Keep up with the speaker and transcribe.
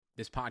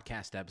This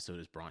podcast episode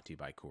is brought to you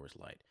by Coors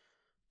Light.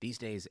 These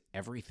days,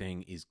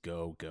 everything is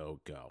go, go,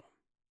 go.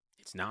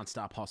 It's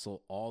nonstop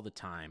hustle all the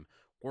time.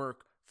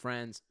 Work,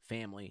 friends,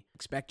 family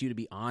expect you to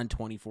be on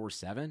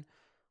 24/7.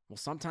 Well,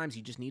 sometimes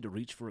you just need to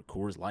reach for a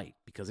Coors Light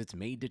because it's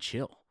made to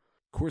chill.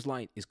 Coors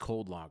Light is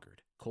cold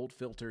lagered, cold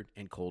filtered,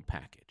 and cold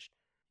packaged.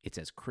 It's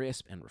as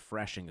crisp and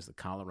refreshing as the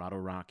Colorado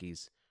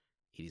Rockies.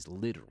 It is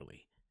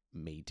literally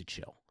made to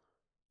chill.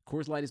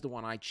 Coors Light is the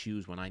one I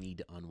choose when I need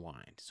to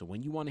unwind. So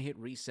when you want to hit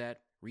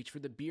reset, reach for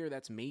the beer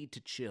that's made to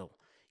chill.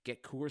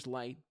 Get Coors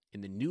Light in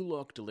the new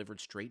look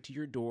delivered straight to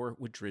your door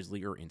with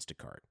Drizzly or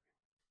Instacart.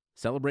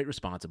 Celebrate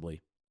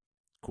responsibly.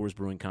 Coors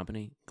Brewing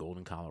Company,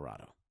 Golden,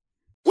 Colorado.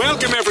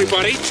 Welcome,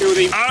 everybody, to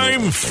the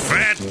I'm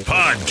Fat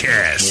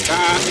Podcast.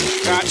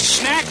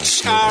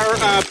 Snacks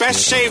are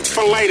best saved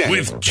for later.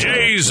 With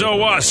Jay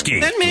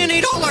Zawoski. That man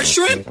ate all our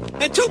shrimp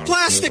and 2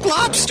 plastic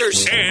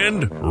lobsters.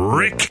 And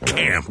Rick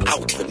Camp.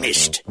 Out of the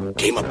mist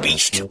came a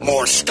beast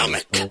more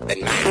stomach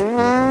than man.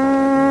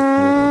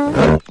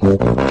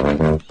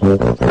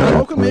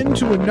 Welcome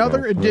into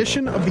another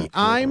edition of the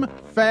I'm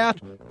Fat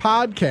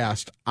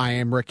Podcast. I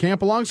am Rick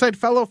Camp alongside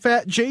fellow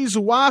fat Jay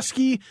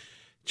Zawoski.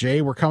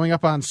 Jay, we're coming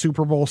up on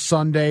Super Bowl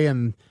Sunday,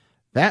 and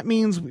that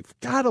means we've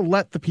got to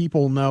let the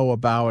people know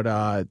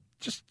about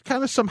just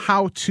kind of some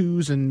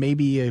how-tos and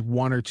maybe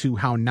one or two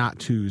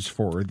how-not-tos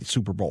for the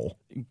Super Bowl.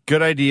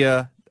 Good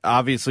idea.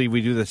 Obviously,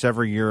 we do this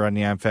every year on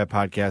the I'm Fat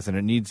Podcast, and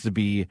it needs to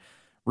be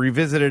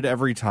revisited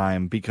every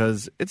time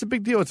because it's a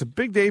big deal. It's a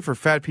big day for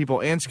fat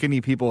people and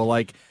skinny people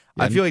alike.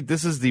 I feel like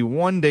this is the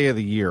one day of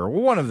the year,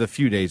 one of the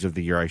few days of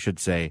the year, I should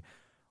say,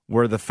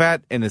 where the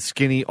fat and the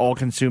skinny all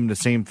consume the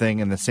same thing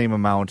in the same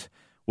amount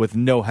with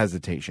no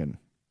hesitation.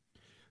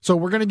 So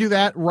we're going to do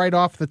that right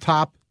off the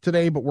top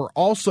today, but we're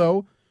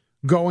also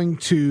going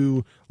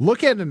to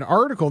look at an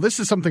article. This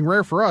is something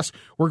rare for us.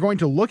 We're going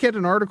to look at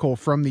an article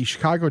from the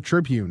Chicago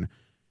Tribune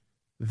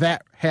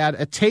that had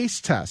a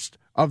taste test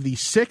of the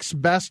 6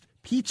 best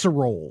pizza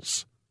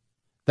rolls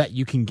that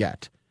you can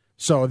get.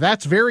 So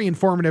that's very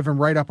informative and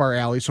right up our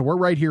alley. So we're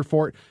right here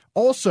for it.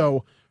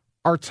 Also,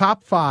 our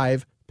top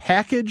 5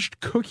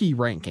 packaged cookie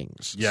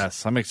rankings.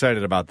 Yes, I'm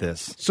excited about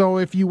this. So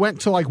if you went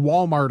to like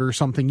Walmart or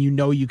something, you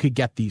know you could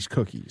get these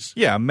cookies.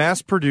 Yeah,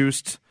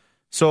 mass-produced.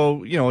 So,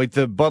 like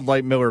the Bud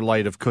Light, Miller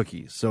Lite of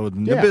cookies. So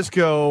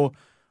Nabisco,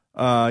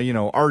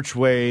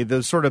 Archway,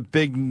 those sort of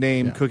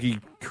big-name cookie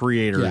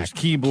creators. Yeah,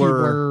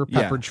 Keebler,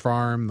 Pepperidge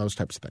Farm, those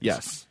types of things.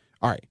 Yes.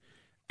 All right.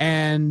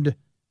 And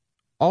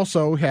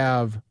also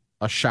have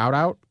a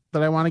shout-out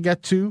that I want to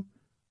get to,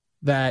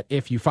 that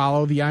if you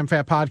follow the I'm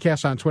Fat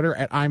Podcast on Twitter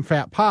at I'm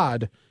Fat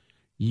Pod,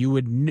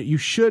 you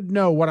should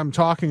know what I'm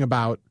talking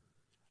about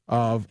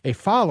of a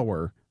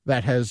follower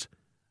that has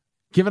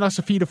given us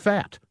a feed of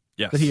fat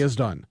that he has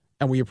done,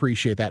 and we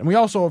appreciate that. And we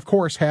also, of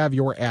course, have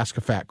your Ask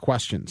a Fat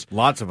questions.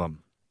 Lots of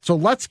them. So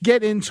let's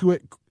get into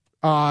it.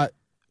 Won't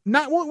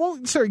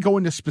necessarily go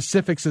into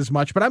specifics as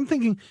much, but I'm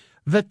thinking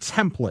the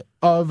template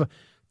of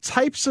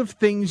types of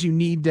things you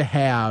need to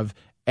have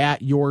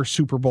at your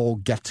Super Bowl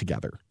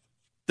get-together.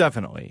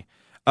 Definitely.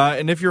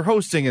 And if you're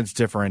hosting, it's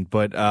different,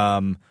 but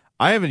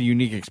I have a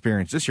unique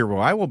experience this year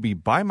where I will be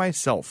by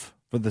myself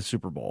for the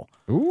Super Bowl.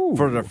 Ooh.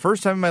 For the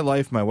first time in my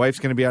life, my wife's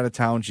going to be out of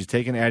town. She's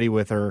taking Addie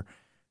with her.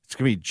 It's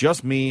going to be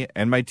just me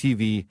and my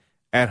TV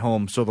at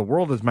home, so the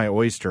world is my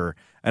oyster.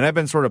 And I've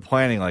been sort of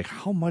planning, like,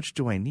 how much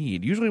do I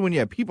need? Usually when you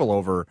have people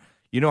over,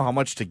 you know how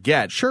much to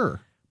get.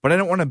 Sure. But I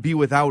don't want to be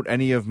without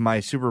any of my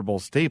Super Bowl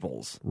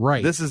staples.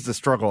 Right. This is the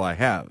struggle I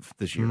have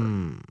this year.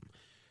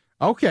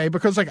 Okay,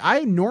 because I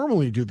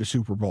normally do the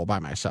Super Bowl by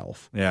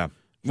myself. Yeah.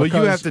 Well,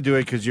 you have to do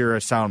it because you're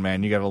a sound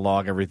man. You got to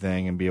log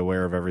everything and be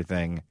aware of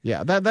everything.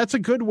 Yeah, that's a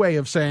good way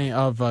of saying,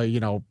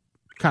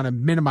 kind of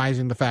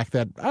minimizing the fact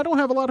that I don't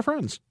have a lot of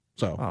friends.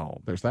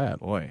 So there's that.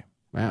 Boy,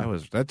 wow.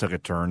 that took a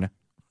turn.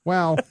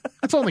 Well,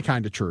 that's only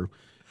kind of true.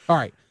 All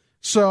right,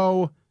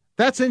 so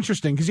that's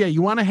interesting because,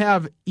 you want to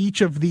have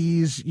each of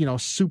these,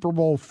 Super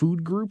Bowl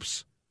food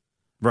groups.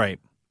 Right.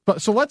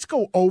 But so let's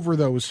go over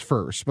those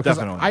first because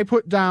Definitely. I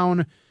put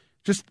down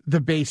just the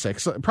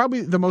basics.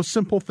 Probably the most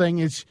simple thing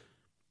is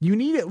you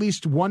need at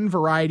least one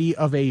variety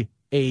of a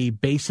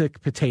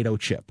basic potato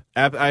chip.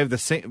 I have the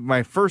same.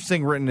 My first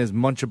thing written is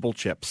munchable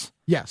chips.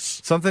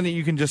 Yes. Something that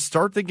you can just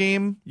start the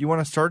game. You want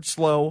to start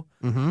slow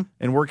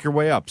and work your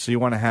way up. So you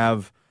want to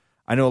have,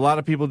 I know a lot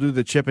of people do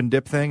the chip and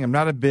dip thing. I'm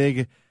not a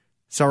big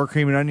sour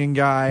cream and onion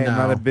guy. No. I'm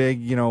not a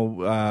big,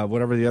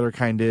 whatever the other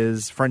kind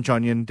is, French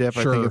onion dip,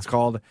 Sure. I think it's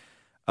called.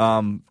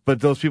 But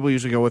those people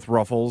usually go with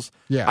Ruffles.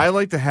 Yeah. I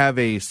like to have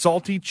a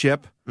salty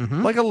chip,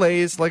 like a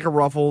Lay's, like a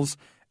Ruffles,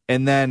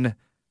 and then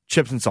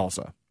chips and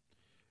salsa.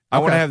 I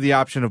want to have the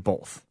option of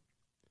both.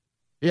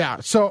 Yeah.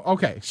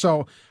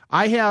 So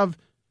I have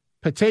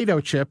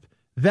potato chip,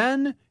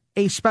 then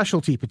a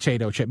specialty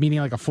potato chip, meaning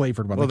like a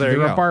flavored one. Well, like there you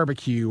either go. a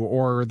barbecue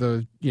or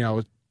the,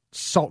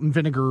 salt and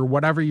vinegar, or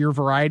whatever your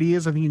variety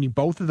is. I think you need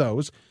both of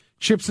those.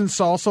 Chips and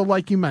salsa,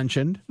 like you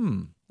mentioned.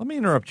 Let me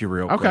interrupt you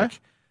real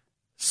quick.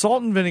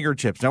 Salt and vinegar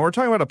chips. Now, we're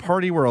talking about a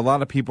party where a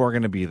lot of people are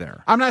going to be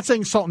there. I'm not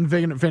saying salt and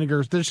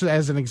vinegar, just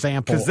as an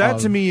example. Because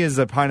that, to me, is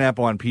a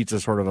pineapple on pizza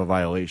sort of a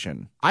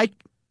violation. I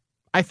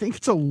think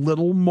it's a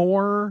little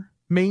more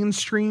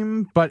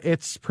mainstream, but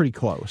it's pretty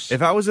close.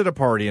 If I was at a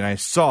party and I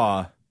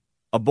saw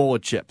a bowl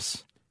of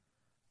chips,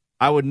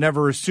 I would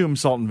never assume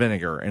salt and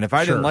vinegar. And if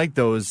I didn't like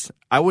those,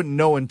 I wouldn't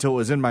know until it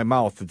was in my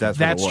mouth that's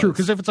what it was. True,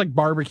 because if it's like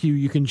barbecue,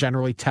 you can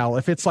generally tell.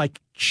 If it's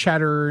like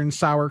cheddar and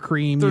sour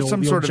cream, there's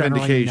some sort of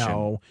indication.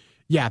 Know.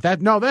 Yeah,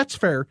 that's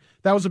fair.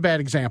 That was a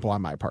bad example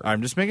on my part.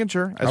 I'm just making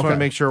sure. I just want to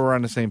make sure we're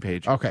on the same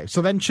page. Okay,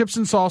 so then chips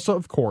and salsa,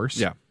 of course.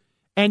 Yeah.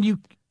 And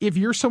if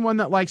you're someone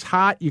that likes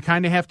hot, you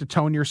kind of have to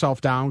tone yourself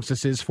down because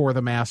this is for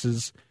the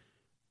masses.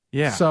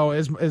 Yeah. So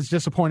as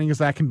disappointing as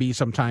that can be,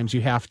 sometimes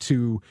you have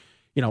to,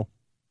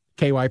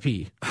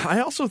 KYP. I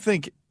also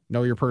think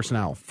know your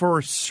personnel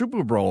for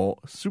Super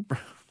Bowl. For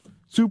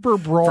Super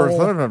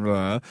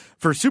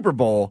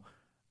Bowl,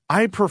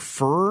 I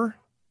prefer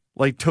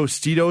like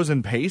Tostitos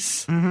and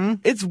Pace. Mm-hmm.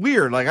 It's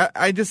weird. Like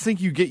I just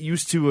think you get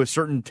used to a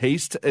certain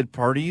taste at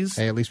parties.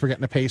 Hey, at least we're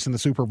getting a Pace in the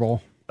Super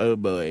Bowl. Oh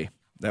boy,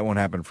 that won't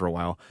happen for a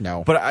while.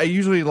 No, but I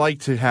usually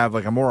like to have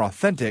like a more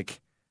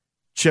authentic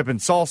chip and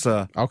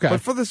salsa. Okay, but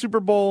for the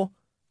Super Bowl,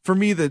 for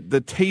me,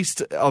 the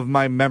taste of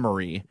my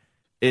memory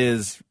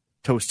is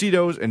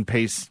Tostitos and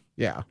Pace.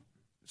 Yeah,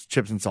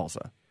 chips and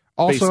salsa.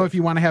 Also, Basic. if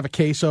you want to have a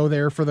queso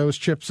there for those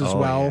chips as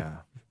well, yeah.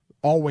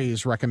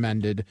 Always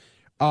recommended.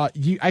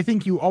 I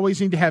think you always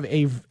need to have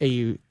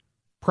a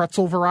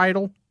pretzel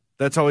varietal.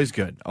 That's always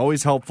good.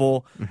 Always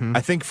helpful. Mm-hmm.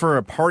 I think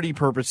for party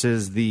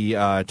purposes, the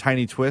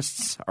tiny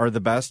twists are the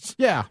best.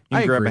 Yeah, you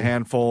can grab agree. a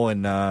handful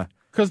and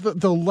because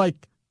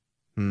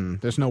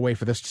there's no way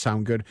for this to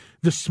sound good.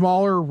 The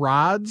smaller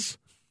rods,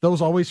 those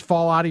always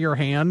fall out of your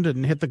hand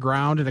and hit the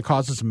ground, and it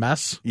causes a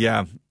mess.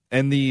 Yeah,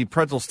 and the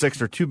pretzel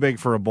sticks are too big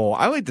for a bowl.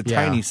 I like the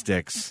tiny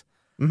sticks.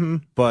 Mm-hmm.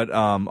 But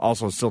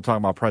also still talking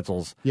about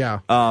pretzels. Yeah.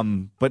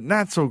 But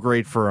not so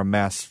great for a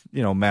mass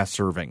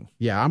serving.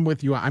 Yeah, I'm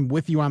with you. I'm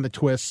with you on the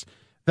twists.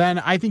 Then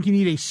I think you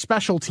need a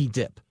specialty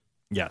dip.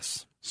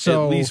 Yes.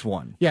 So at least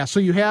one. Yeah. So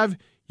you have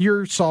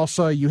your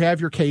salsa, you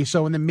have your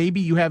queso, and then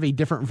maybe you have a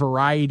different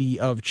variety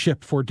of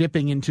chip for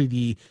dipping into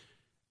the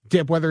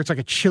dip, whether it's like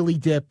a chili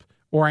dip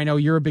or I know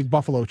you're a big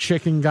buffalo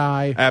chicken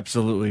guy.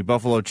 Absolutely.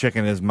 Buffalo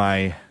chicken is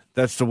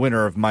that's the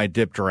winner of my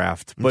dip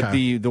draft. But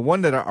Okay. the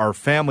one that our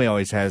family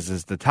always has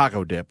is the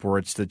taco dip, where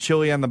it's the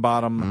chili on the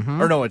bottom. Mm-hmm.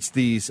 Or no, it's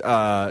the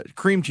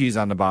cream cheese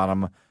on the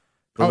bottom,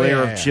 the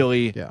layer of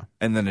chili,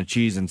 and then a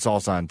cheese and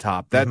salsa on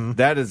top.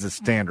 That is a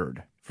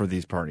standard for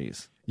these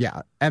parties.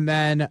 Yeah. And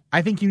then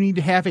I think you need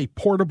to have a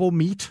portable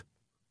meat.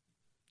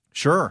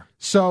 Sure.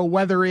 So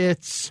whether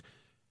it's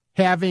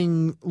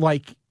having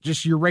like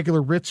just your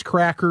regular Ritz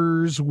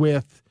crackers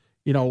with,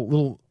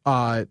 little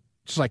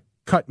just like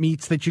cut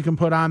meats that you can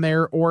put on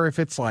there, or if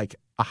it's like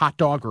a hot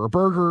dog or a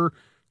burger,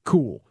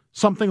 cool.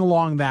 Something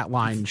along that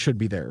line should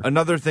be there.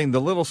 Another thing,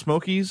 the Little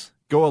Smokies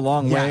go a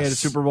long way at a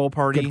Super Bowl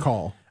party. Good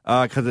call.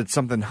 Because it's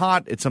something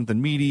hot, it's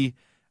something meaty,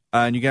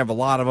 and you can have a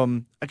lot of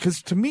them.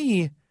 Because to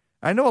me,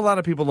 I know a lot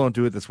of people don't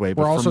do it this way,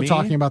 but We're also for me,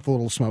 talking about the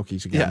Little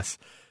Smokies again. Yes.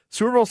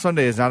 Super Bowl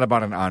Sunday is not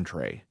about an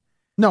entree.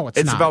 No, it's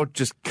not. It's about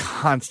just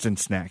constant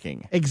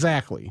snacking.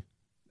 Exactly.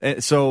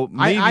 So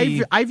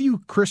maybe I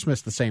view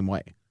Christmas the same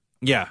way.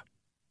 Yeah.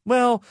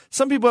 Well,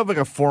 some people have like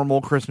a formal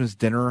Christmas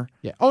dinner.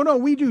 Yeah. Oh no,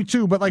 we do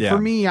too. But for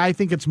me, I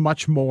think it's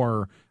much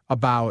more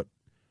about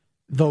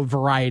the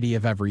variety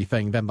of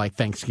everything than like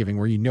Thanksgiving,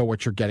 where you know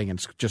what you're getting and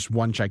it's just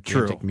one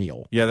gigantic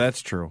meal. Yeah,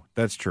 that's true.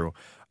 That's true.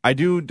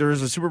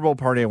 There's a Super Bowl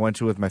party I went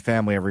to with my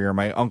family every year.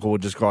 My uncle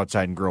would just go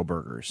outside and grill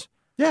burgers.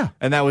 Yeah.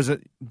 And that was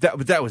it.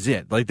 That was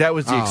it. Like that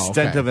was the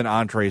extent of an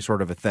entree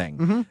sort of a thing.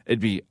 Mm-hmm. It'd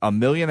be a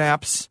million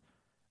apps,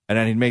 and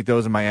then he'd make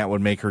those, and my aunt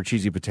would make her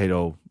cheesy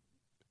potato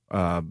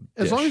As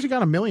dish. long as you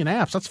got a million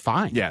apps, that's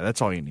fine. Yeah, that's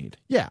all you need.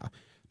 Yeah.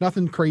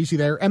 Nothing crazy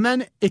there. And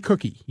then a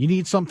cookie. You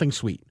need something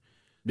sweet.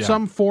 Yeah.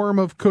 Some form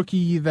of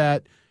cookie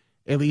that,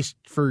 at least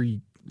for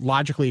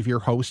logically, if you're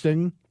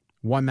hosting,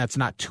 one that's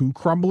not too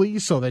crumbly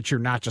so that you're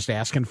not just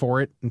asking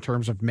for it in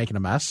terms of making a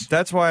mess.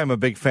 That's why I'm a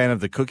big fan of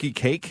the cookie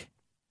cake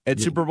at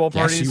Super Bowl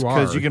parties. Yes, you are.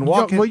 Because you can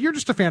walk in. Well, you're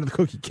just a fan of the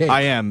cookie cake.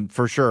 I am,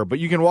 for sure. But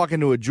you can walk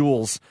into a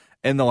Jewel's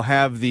and they'll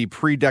have the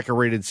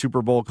pre-decorated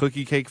Super Bowl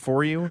cookie cake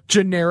for you.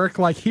 Generic,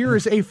 like here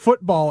is a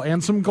football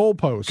and some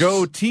goalposts.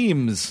 Go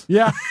teams.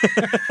 Yeah.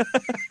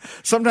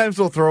 Sometimes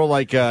they'll throw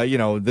like,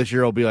 this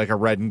year will be like a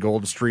red and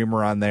gold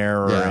streamer on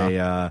there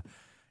or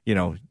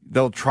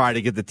they'll try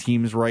to get the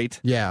teams right.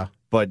 Yeah.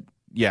 But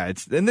yeah,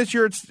 and this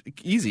year it's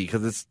easy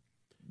because it's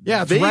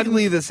vaguely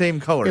vaguely the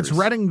same colors. It's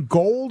red and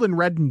gold and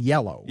red and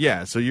yellow.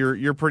 Yeah, so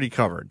you're pretty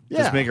covered. Yeah.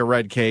 Just make a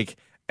red cake.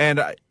 And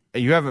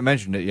you haven't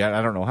mentioned it yet.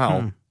 I don't know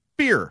how.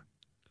 Beer.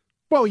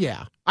 Well,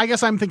 yeah. I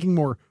guess I'm thinking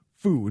more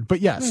food,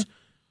 but yes,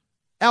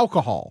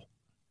 alcohol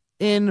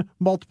in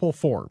multiple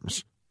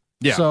forms.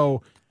 Yeah.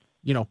 So,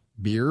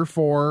 beer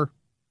for,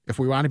 if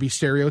we want to be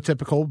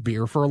stereotypical,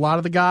 beer for a lot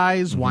of the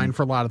guys, wine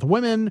for a lot of the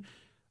women.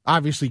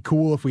 Obviously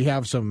cool if we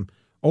have some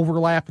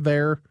overlap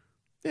there.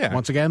 Yeah.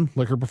 Once again,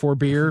 liquor before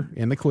beer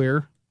in the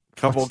clear.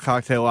 Couple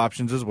cocktail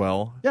options as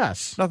well.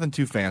 Yes. Nothing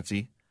too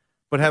fancy.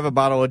 But have a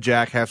bottle of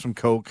Jack, have some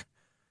Coke,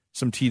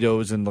 some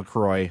Tito's and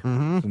LaCroix.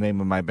 The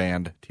name of my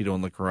band, Tito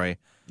and LaCroix.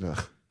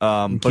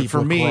 But Keep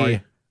for me,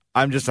 LaCroix.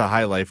 I'm just a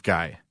high life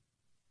guy.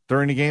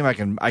 During the game, I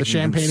can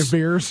Champagne of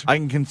beers. I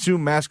can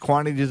consume mass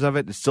quantities of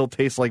it. It still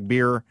tastes like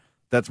beer.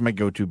 That's my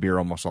go-to beer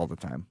almost all the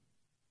time.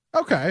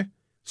 Okay.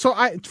 So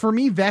for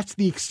me, that's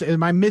the extent.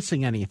 Am I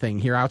missing anything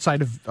here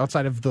outside of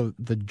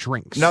the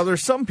drinks? Now,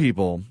 there's some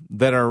people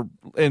that are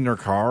in their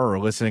car or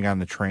listening on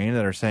the train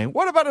that are saying,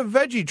 "What about a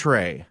veggie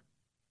tray?"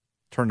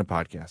 Turn the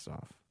podcast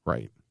off.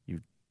 Right.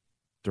 You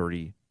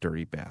dirty,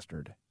 dirty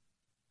bastard.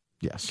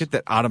 Yes. Get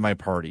that out of my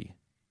party.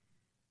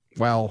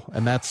 Well,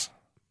 and that's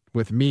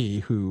with me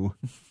who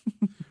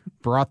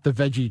brought the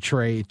veggie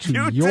tray to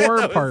You your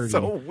did. That party. was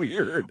so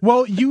weird.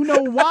 Well, you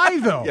know why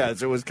though?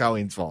 Yes, it was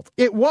Colleen's fault.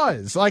 It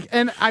was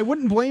and I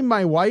wouldn't blame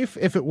my wife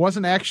if it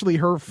wasn't actually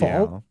her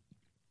fault. Yeah.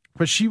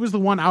 But she was the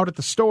one out at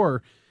the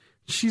store.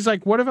 She's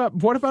like, "What about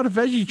a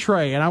veggie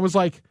tray?" And I was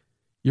like,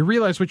 "You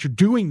realize what you're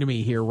doing to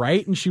me here,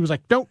 right?" And she was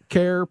like, "Don't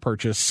care,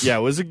 purchase." Yeah,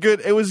 it was a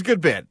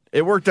good bit.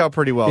 It worked out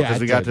pretty well Yeah,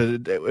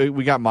 because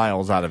we got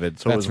miles out of it,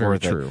 so That's it was very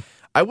worth true. it.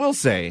 I will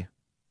say,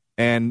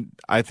 and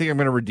I think I'm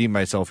going to redeem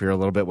myself here a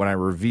little bit when I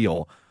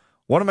reveal.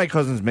 One of my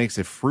cousins makes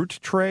a fruit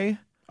tray,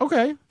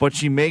 Okay. but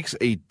she makes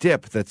a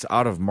dip that's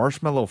out of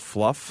marshmallow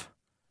fluff.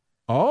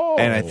 Oh.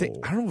 And I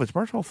don't know if it's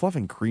marshmallow fluff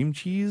and cream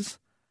cheese.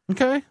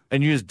 Okay.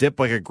 And you just dip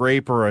like a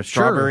grape or a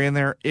strawberry in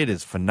there. It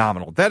is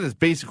phenomenal. That is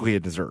basically a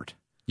dessert.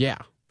 Yeah.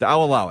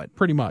 I'll allow it.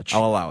 Pretty much.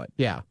 I'll allow it.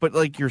 Yeah. But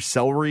like your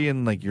celery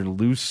and like your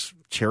loose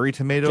cherry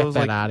tomatoes, Get that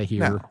like, outta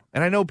here. no.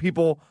 And I know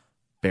people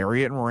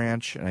bury it in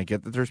ranch, and I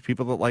get that there's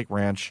people that like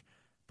ranch,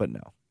 but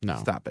no.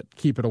 Stop it.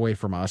 Keep it away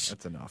from us.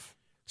 That's enough.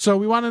 So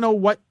we want to know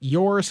what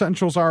your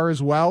essentials are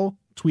as well.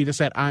 Tweet us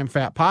at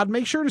I'mFatPod.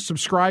 Make sure to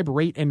subscribe,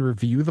 rate, and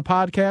review the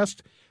podcast.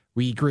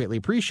 We greatly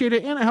appreciate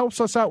it, and it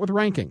helps us out with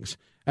rankings.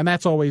 And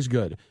that's always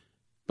good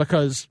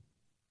because,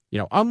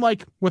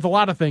 unlike with a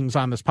lot of things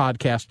on this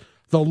podcast,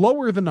 the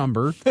lower the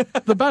number,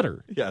 the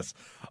better. Yes.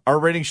 Our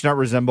rating should not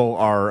resemble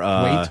our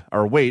Weight?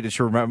 Our weight. It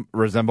should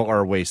resemble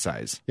our waist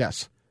size.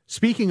 Yes.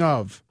 Speaking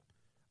of,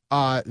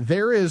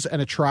 there is an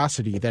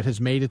atrocity that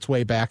has made its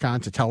way back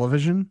onto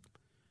television.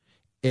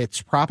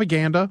 It's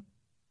propaganda,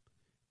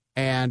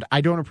 and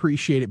I don't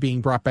appreciate it being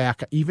brought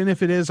back, even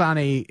if it is on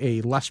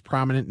a less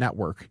prominent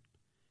network.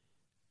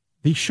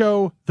 The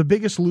show The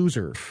Biggest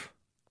Loser,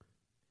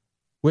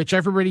 which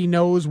everybody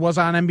knows was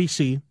on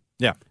NBC,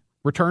 Yeah.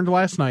 returned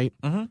last night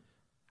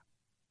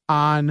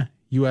on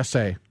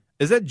USA.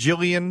 Is that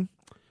Jillian?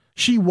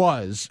 She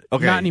was,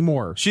 Okay. not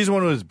anymore. She's the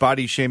one who was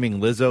body shaming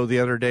Lizzo the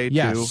other day,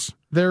 Yes. too.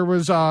 There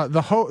was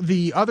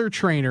the other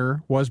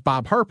trainer was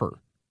Bob Harper,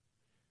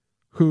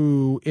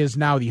 who is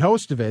now the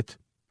host of it.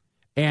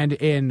 And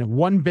in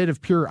one bit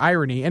of pure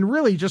irony, and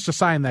really just a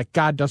sign that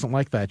God doesn't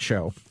like that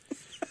show,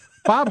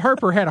 Bob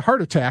Harper had a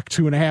heart attack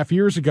 2.5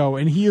 years ago,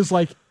 and he is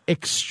like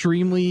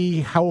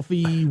extremely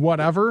healthy,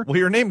 whatever. Well,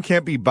 your name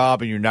can't be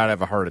Bob and you not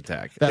have a heart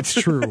attack. That's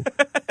true.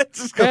 It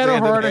just goes Had a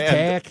hand in heart hand.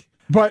 attack.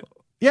 But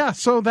yeah,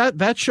 so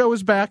that show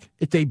is back.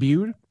 It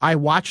debuted. I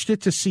watched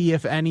it to see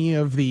if any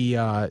of the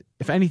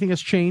if anything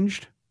has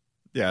changed.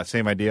 Yeah,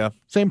 same idea.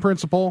 Same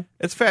principle.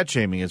 It's fat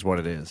shaming is what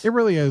it is. It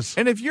really is.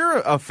 And if you're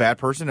a fat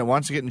person that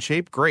wants to get in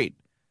shape, great.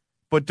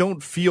 But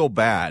don't feel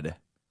bad.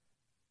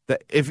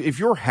 That if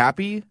you're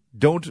happy,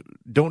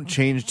 don't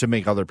change to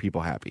make other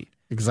people happy.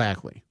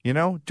 Exactly.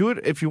 Do it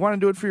if you want to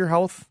do it for your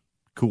health,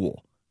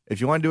 cool. If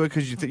you want to do it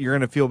because you're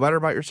going to feel better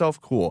about yourself,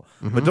 cool.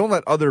 But don't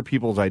let other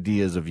people's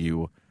ideas of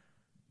you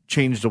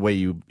change the way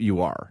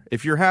you are.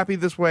 If you're happy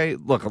this way,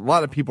 look, a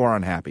lot of people are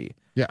unhappy.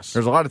 Yes.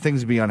 There's a lot of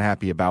things to be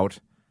unhappy about.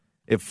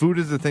 If food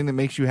is the thing that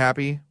makes you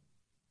happy,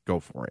 go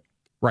for it.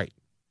 Right.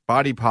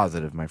 Body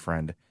positive, my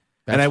friend.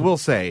 That's And I will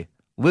say,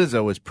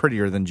 Lizzo is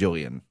prettier than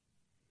Jillian.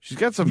 She's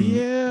got some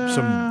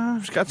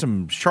she's got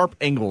some sharp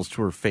angles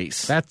to her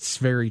face. That's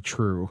very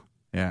true.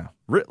 Yeah.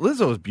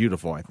 Lizzo is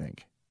beautiful, I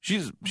think.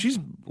 She's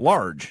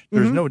large,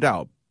 there's no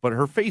doubt, but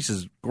her face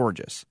is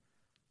gorgeous.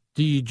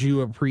 Did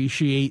you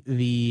appreciate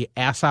the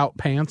ass out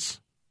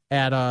pants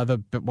at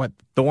the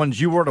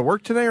ones you wore to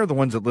work today or the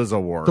ones that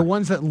Lizzo wore? The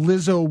ones that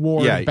Lizzo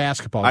wore to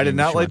basketball. I did games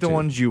not she like went the to.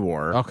 ones you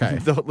wore. Okay.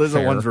 The Lizzo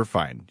Fair. ones were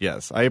fine.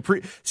 Yes. I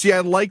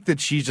like that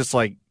she's just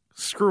like,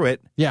 screw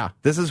it. Yeah.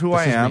 This is who This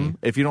I is am. me.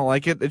 If you don't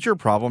like it, it's your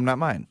problem, not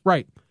mine.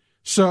 Right.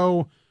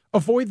 So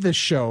avoid this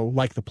show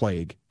like the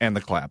plague And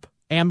the clap.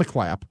 and the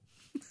clap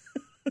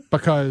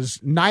because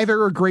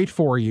neither are great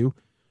for you.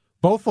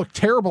 Both look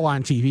terrible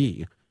on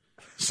TV.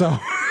 So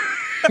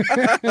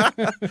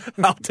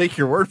I'll take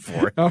your word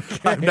for it.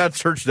 Okay. I've not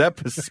searched that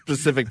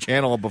specific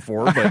channel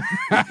before, but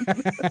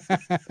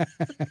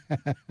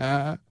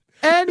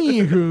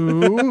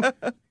anywho,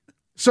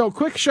 so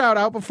quick shout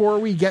out before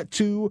we get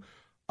to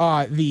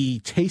the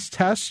taste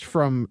test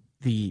from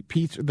the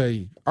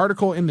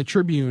article in the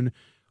Tribune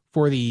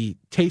for the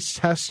taste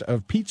test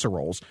of pizza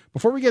rolls.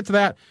 Before we get to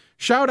that,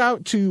 shout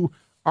out to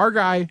our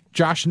guy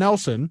Josh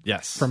Nelson,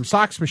 Yes. from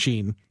Socks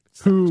Machine,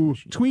 who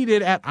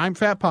tweeted at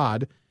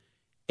I'mFatPod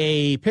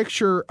a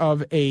picture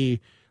of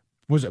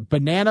was it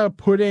banana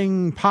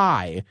pudding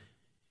pie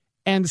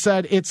and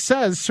said, it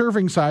says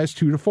serving size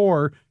 2 to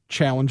 4,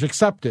 challenge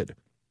accepted.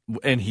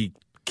 And he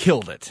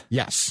killed it.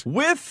 Yes.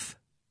 With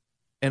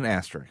an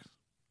asterisk.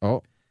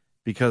 Oh,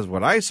 Because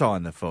what I saw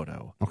in the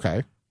photo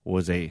okay.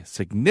 was a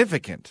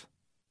significant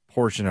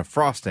portion of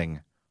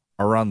frosting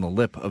around the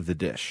lip of the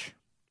dish.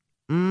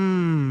 Now,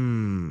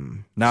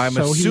 I'm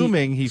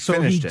assuming he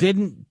finished it. So he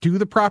didn't do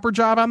the proper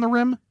job on the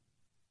rim?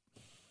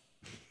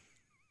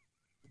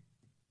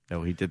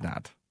 No, he did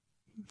not.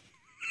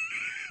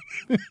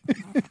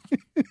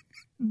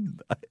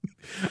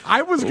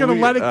 I was going to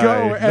let it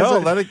go.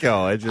 Let it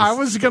go. I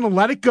was going to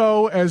let it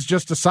go as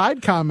just a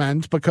side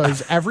comment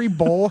because every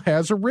bowl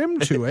has a rim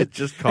to it. It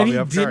just caught and me he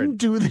off guard. didn't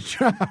do the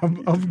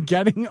job of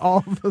getting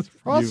all the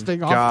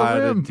frosting You've off the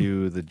gotta rim.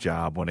 do the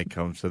job when it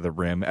comes to the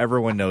rim.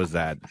 Everyone knows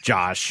that.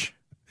 Josh.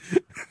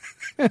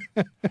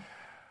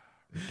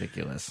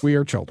 Ridiculous. We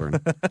are children.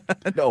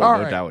 No All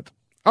right. doubt.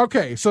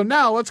 Okay, so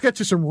now let's get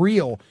to some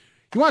real.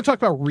 You want to talk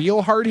about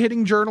real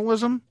hard-hitting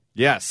journalism?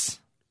 Yes.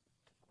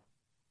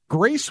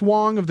 Grace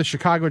Wong of the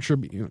Chicago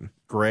Tribune,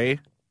 Gray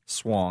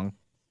Swong.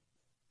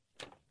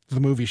 the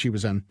movie she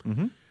was in,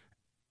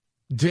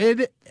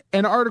 did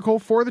an article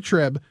for the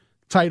Trib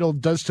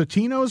titled, Does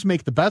Totino's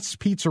Make the Best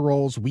Pizza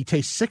Rolls? We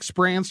Taste 6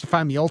 Brands to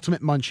Find the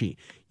Ultimate Munchie.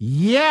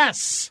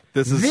 Yes!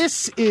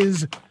 This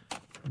is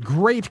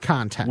great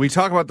content. We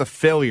talk about the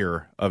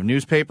failure of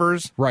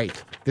newspapers.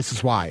 Right. This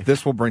is why.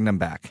 This will bring them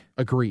back.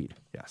 Agreed.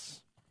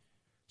 Yes.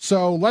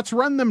 So let's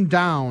run them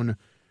down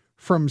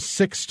from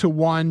 6 to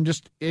 1,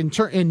 just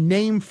in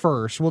name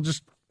first. We'll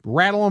just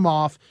rattle them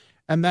off,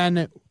 and then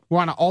we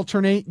want to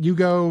alternate. You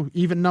go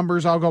even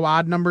numbers, I'll go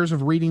odd numbers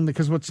of reading,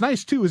 because what's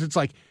nice, too, is it's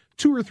like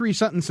 2 or 3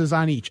 sentences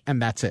on each,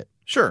 and that's it.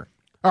 Sure.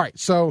 All right,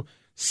 so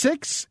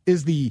 6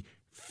 is the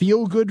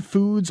Feel Good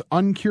Foods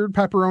Uncured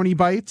Pepperoni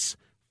Bites.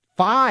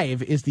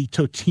 5 is the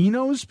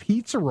Totino's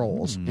Pizza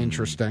Rolls.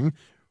 Interesting.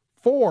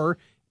 4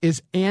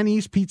 is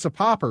Annie's Pizza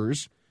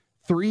Poppers.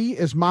 3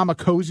 is Mama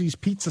Cozy's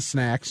Pizza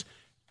Snacks.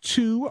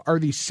 2 are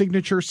the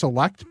Signature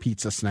Select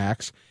Pizza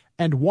Snacks.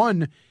 And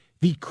 1,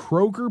 the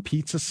Kroger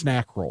Pizza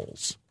Snack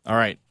Rolls. All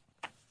right.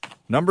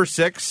 Number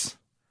 6,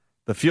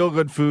 the Feel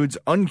Good Foods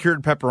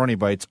Uncured Pepperoni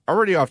Bites.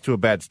 Already off to a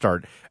bad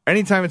start.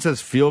 Anytime it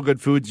says Feel Good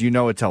Foods, you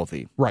know it's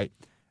healthy. Right.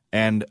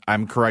 And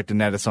I'm correct in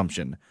that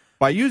assumption.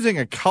 By using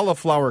a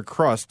cauliflower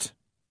crust,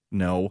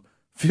 no,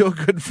 Feel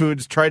Good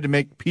Foods tried to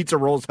make pizza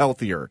rolls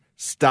healthier.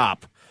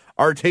 Stop.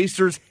 Our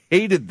tasters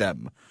hated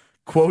them.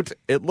 Quote,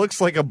 it looks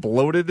like a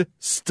bloated,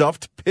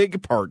 stuffed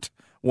pig part,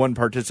 one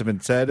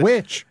participant said.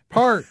 Which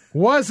part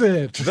was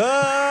it?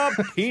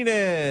 The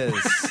penis.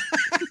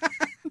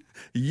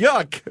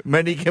 Yuck.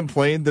 Many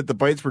complained that the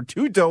bites were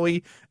too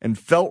doughy and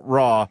felt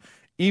raw,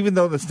 even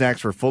though the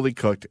snacks were fully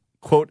cooked.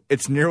 Quote,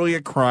 it's nearly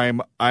a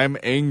crime. I'm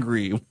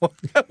angry.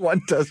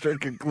 One tester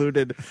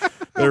concluded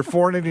they're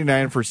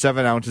 $4.99 for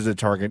 7 ounces at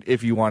Target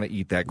if you want to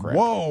eat that crap.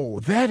 Whoa,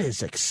 that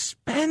is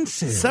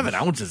expensive. 7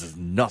 ounces is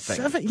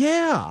nothing.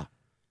 Yeah.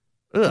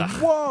 Ugh.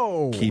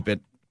 Whoa. Keep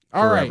it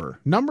All right. forever.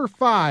 Number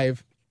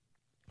 5,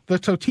 the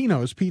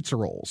Totino's Pizza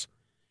Rolls.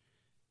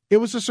 It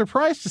was a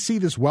surprise to see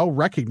this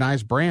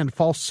well-recognized brand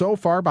fall so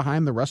far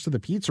behind the rest of the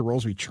pizza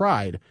rolls we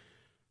tried.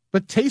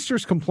 But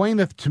tasters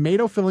complained that the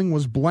tomato filling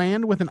was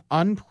bland with an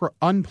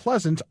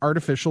unpleasant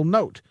artificial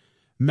note.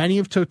 Many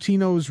of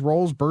Totino's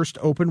rolls burst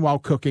open while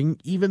cooking,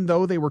 even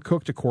though they were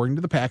cooked according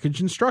to the package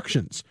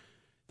instructions.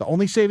 The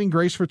only saving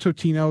grace for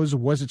Totino's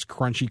was its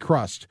crunchy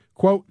crust.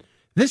 Quote,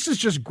 this is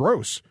just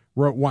gross,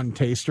 wrote one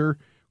taster.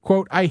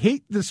 Quote, I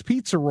hate this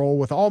pizza roll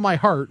with all my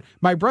heart.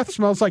 My breath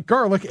smells like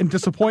garlic and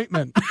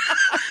disappointment.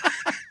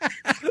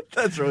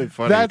 That's really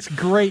funny. That's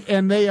great.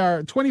 And they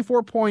are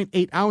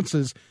 24.8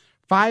 ounces,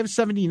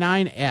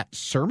 $5.79 at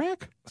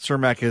Cermak?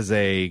 Cermak is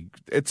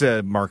it's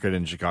a market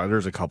in Chicago.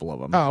 There's a couple of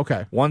them. Oh,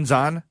 okay. One's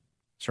on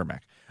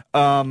Cermak.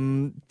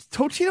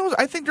 Totino's,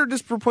 I think they're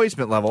just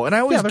replacement level. And I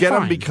always they're get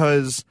them fine.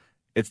 because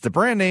it's the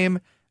brand name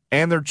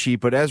and they're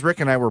cheap. But as Rick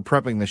and I were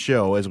prepping the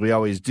show, as we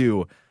always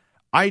do,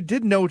 I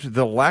did note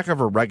the lack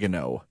of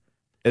oregano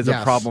is a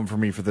Yes. problem for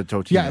me for the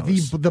Totino's. Yeah,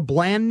 the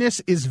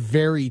blandness is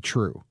very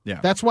true.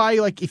 Yeah. That's why,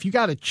 like, if you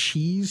got a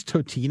cheese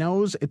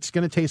Totino's, it's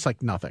going to taste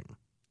like nothing.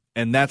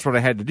 And that's what I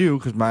had to do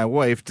because my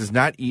wife does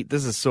not eat.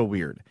 This is so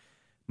weird.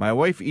 My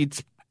wife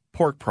eats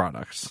pork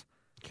products,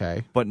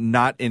 Okay. but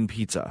not in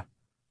pizza.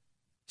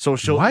 So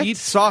she'll What? eat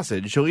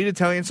sausage. She'll eat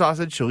Italian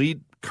sausage. She'll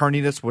eat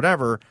carnitas,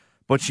 whatever,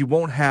 but she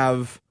won't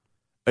have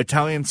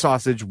Italian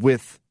sausage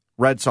with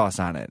red sauce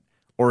on it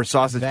or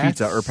sausage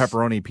pizza or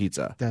pepperoni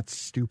pizza. That's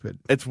stupid.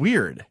 It's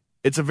weird.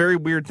 It's a very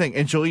weird thing.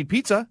 And she'll eat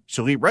pizza.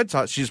 She'll eat red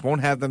sauce. She just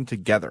won't have them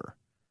together.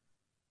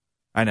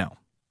 I know.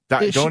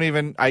 I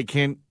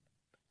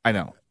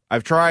know.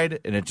 I've tried,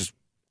 and it just.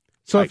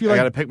 So I if you got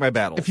to like, pick my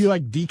battles. if you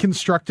like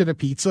deconstructed a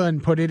pizza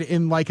and put it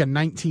in like a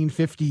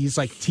 1950s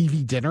like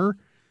TV dinner,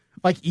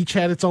 like each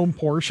had its own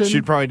portion,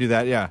 She'd probably do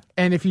that, yeah.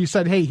 and if you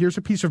said, "Hey, here's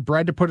a piece of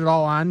bread to put it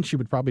all on," she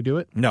would probably do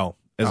it. No,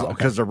 Oh, okay.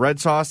 because the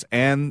red sauce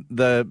and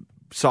the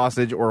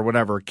sausage or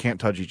whatever can't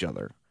touch each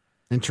other.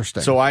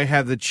 Interesting. So I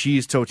have the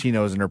cheese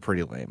Totinos, and they're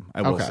pretty lame,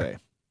 I will Okay. say.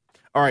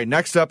 All right,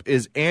 next up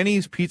is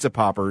Annie's Pizza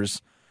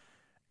Poppers.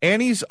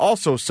 Annie's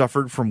also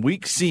suffered from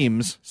weak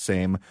seams,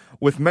 same,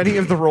 with many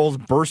of the rolls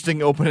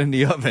bursting open in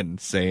the oven,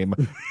 same.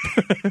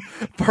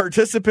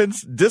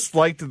 Participants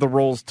disliked the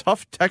rolls'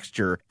 tough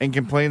texture and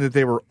complained that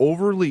they were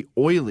overly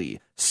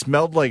oily,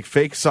 smelled like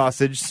fake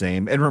sausage,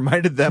 same, and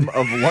reminded them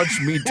of lunch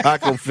meat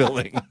taco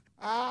filling.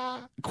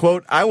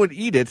 Quote, I would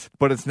eat it,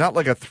 but it's not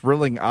like a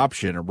thrilling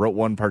option, wrote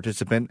one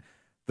participant.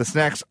 The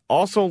snacks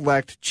also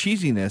lacked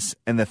cheesiness,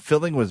 and the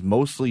filling was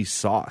mostly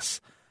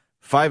sauce.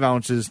 5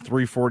 ounces,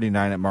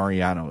 $3.49 at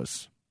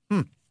Mariano's.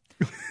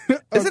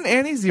 Isn't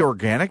Annie's the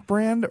organic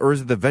brand, or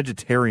is it the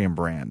vegetarian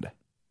brand?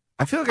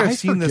 I feel like I've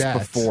seen this forget.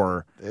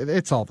 before.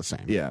 It's all the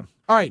same. Yeah.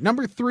 All right,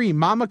 number 3,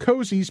 Mama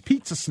Cozy's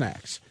Pizza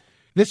Snacks.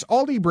 This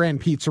Aldi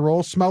brand pizza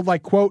roll smelled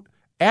like, quote,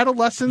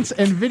 adolescence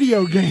and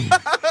video games.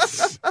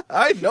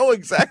 I know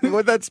exactly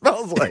what that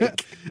smells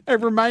like.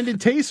 It reminded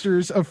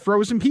tasters of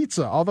frozen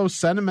pizza, although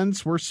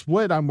sentiments were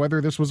split on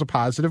whether this was a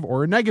positive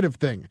or a negative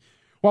thing.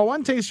 While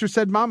one taster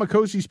said Mama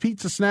Cozy's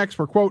pizza snacks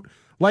were, quote,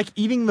 like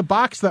eating the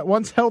box that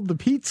once held the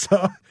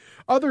pizza,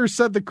 others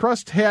said the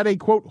crust had a,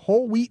 quote,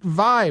 whole wheat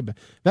vibe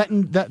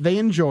that they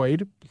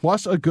enjoyed,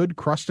 plus a good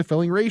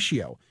crust-to-filling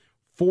ratio.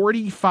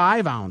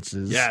 45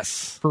 ounces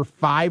Yes. for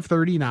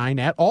 $5.39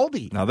 at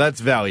Aldi. Now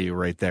that's value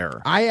right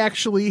there. I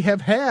actually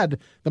have had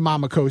the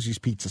Mama Cozy's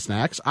pizza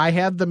snacks. I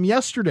had them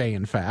yesterday,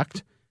 in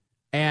fact,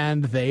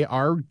 and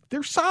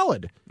they're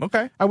solid.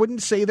 Okay. I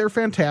wouldn't say they're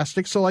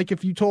fantastic. So, like,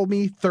 if you told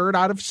me 3rd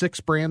out of 6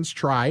 brands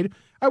tried,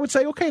 I would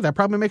say, okay, that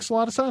probably makes a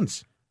lot of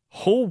sense.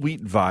 Whole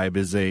wheat vibe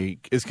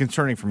is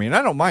concerning for me, and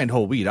I don't mind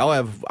whole wheat.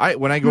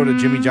 When I go to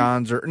Jimmy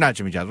John's, or not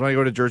Jimmy John's, when I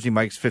go to Jersey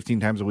Mike's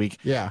 15 times a week,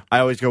 Yeah. I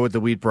always go with the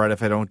wheat bread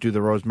if I don't do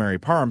the rosemary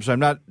parm. So I'm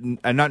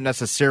not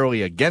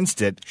necessarily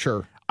against it.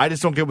 Sure. I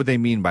just don't get what they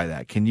mean by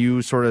that. Can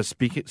you sort of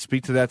speak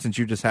to that since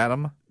you just had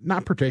them?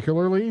 Not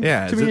particularly.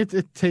 Yeah, To is me,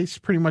 it tastes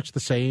pretty much the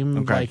same,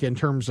 Okay. like in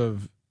terms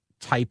of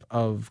type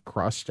of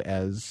crust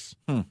as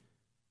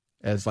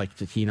like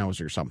Totino's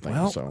or something.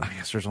 Well, So I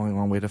guess there's only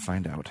one way to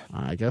find out.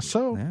 I guess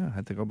so. Yeah, I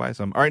had to go buy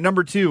some. All right,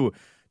 number 2,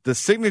 the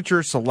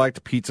Signature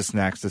Select Pizza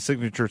Snacks. The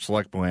Signature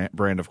Select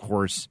brand, of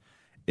course,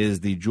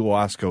 is the Jewel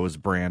Osco's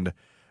brand.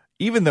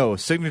 Even though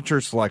Signature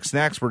Select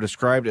snacks were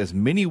described as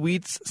mini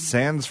wheats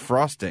sans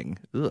frosting,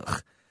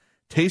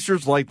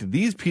 tasters liked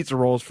these pizza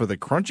rolls for the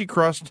crunchy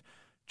crust,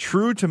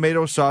 true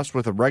tomato sauce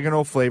with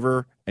oregano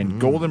flavor, and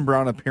golden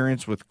brown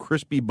appearance with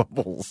crispy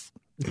bubbles.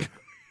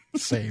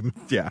 Same.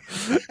 Yeah.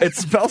 It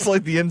smells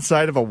like the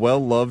inside of a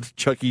well-loved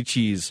Chuck E.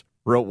 Cheese,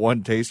 wrote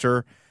one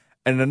taster.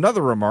 And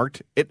another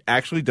remarked, it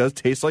actually does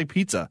taste like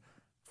pizza.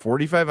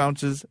 45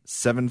 ounces,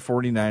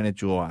 $7.49 at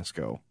Jewel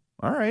Osco.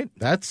 All right.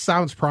 That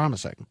sounds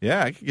promising.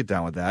 Yeah, I could get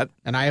down with that.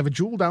 And I have a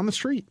Jewel down the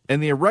street.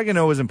 And the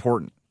oregano is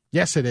important.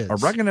 Yes, it is.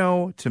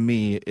 Oregano, to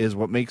me, is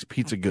what makes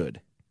pizza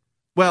good.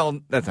 Well,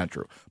 that's not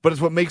true. But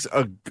it's what makes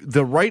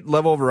the right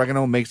level of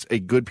oregano makes a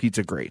good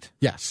pizza great.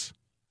 Yes.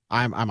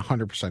 I'm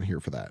 100%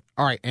 here for that.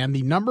 All right, and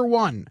the number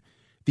 1,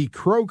 the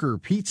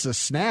Kroger Pizza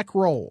Snack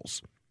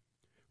Rolls.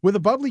 With a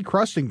bubbly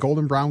crust and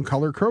golden brown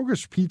color,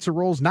 Kroger's pizza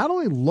rolls not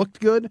only looked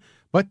good,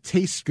 but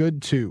taste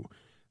good too.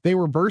 They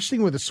were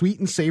bursting with a sweet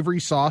and savory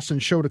sauce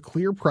and showed a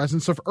clear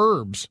presence of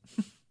herbs.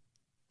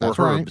 That's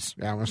Or right. herbs.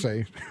 Yeah, I'm going to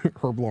say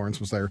Herb Lawrence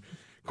was there.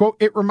 Quote,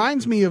 it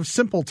reminds me of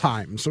Simple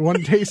Times.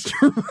 One taster.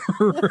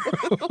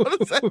 What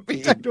does that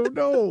mean? I don't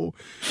know.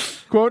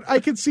 Quote, I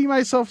could see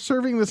myself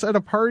serving this at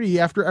a party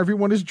after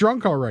everyone is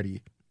drunk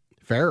already.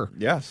 Fair.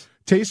 Yes.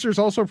 Tasters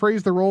also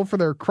praised the roll for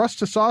their crust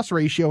to sauce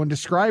ratio and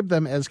described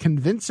them as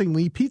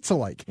convincingly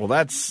pizza-like. Well,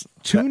 that's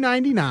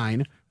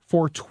 $2.99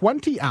 for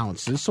 20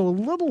 ounces, so a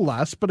little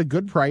less, but a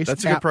good price.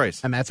 That's a good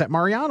price. And that's at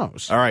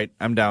Mariano's. all right.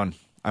 I'm down.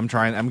 I'm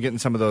getting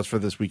some of those for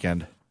this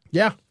weekend.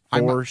 Yeah.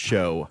 For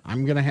show.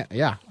 I'm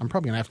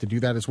probably gonna have to do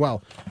that as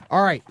well.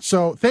 All right.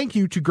 So thank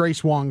you to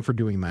Grace Wong for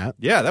doing that.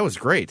 Yeah, that was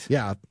great.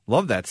 Yeah.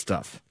 Love that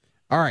stuff.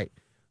 All right.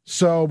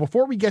 So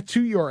before we get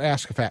to your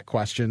Ask a Fat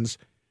questions,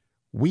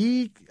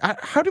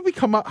 how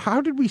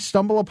did we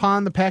stumble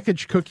upon the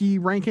packaged cookie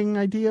ranking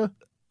idea?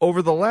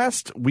 Over the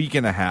last week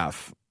and a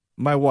half,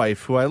 my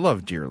wife, who I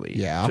love dearly,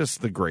 Yeah.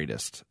 just the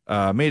greatest,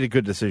 made a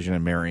good decision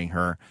in marrying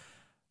her.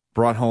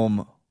 Brought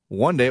home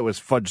one day it was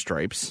fudge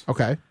stripes.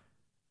 Okay.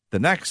 The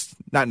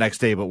not next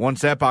day, but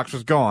once that box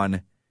was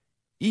gone,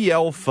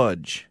 EL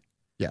fudge.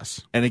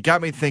 Yes. And it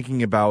got me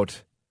thinking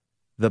about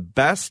the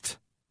best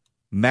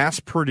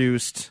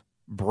mass-produced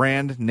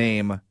brand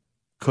name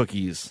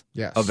cookies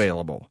Yes.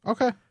 available.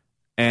 Okay.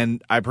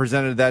 And I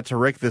presented that to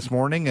Rick this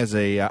morning as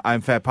a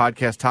I'm Fat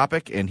podcast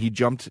topic, and he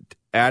jumped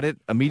at it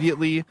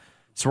immediately.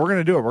 So we're going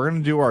to do it. We're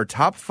going to do our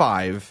top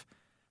 5,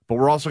 but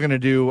we're also going to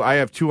do, I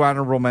have 2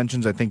 honorable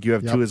mentions. I think you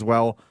have 2 as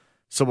well.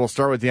 So we'll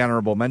start with the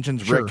honorable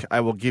mentions. Sure. Rick,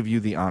 I will give you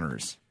the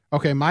honors.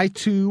 Okay. My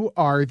 2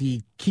 are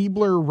the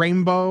Keebler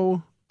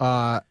Rainbow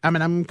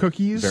M&M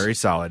cookies. Very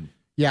solid.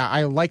 Yeah,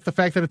 I like the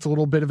fact that it's a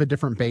little bit of a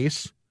different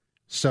base.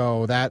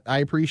 So that I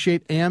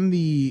appreciate. And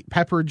the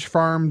Pepperidge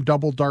Farm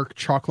Double Dark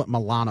Chocolate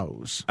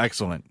Milanos.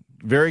 Excellent.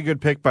 very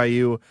good pick by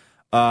you.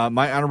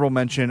 My honorable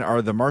mention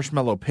are the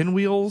marshmallow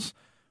pinwheels,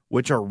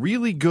 which are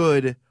really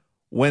good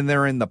when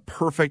they're in the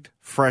perfect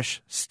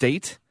fresh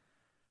state.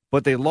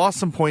 But they lost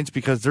some points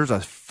because there's a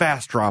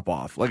fast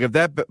drop-off. Like, if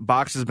that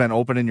box has been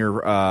open in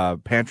your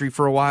pantry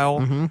for a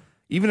while,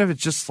 even if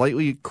it's just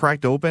slightly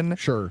cracked open,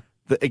 Sure.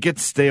 It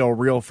gets stale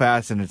real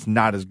fast, and it's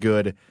not as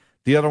good.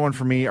 The other one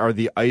for me are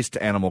the iced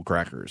animal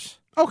crackers.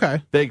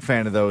 Okay. Big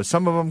fan of those.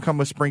 Some of them come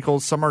with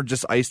sprinkles. Some are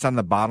just iced on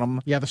the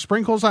bottom. Yeah, the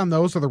sprinkles on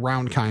those are the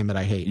round kind that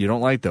I hate. You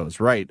don't like those,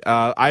 right?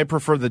 I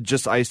prefer the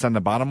just iced on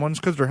the bottom ones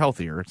because they're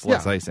healthier. It's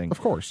less icing. Of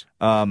course.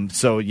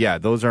 So, yeah,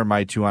 those are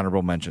my 2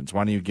 honorable mentions.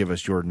 Why don't you give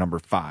us your number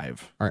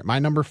 5? All right, my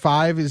number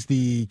 5 is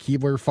the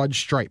Keebler Fudge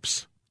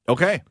Stripes.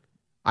 Okay.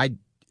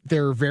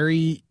 They're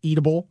very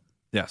eatable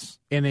Yes.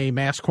 in a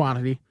mass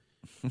quantity.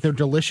 They're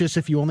delicious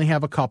if you only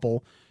have a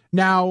couple.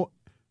 Now,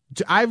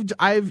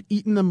 I've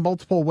eaten them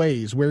multiple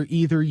ways, where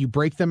either you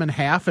break them in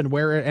half and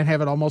wear it and have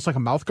it almost like a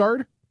mouth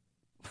guard,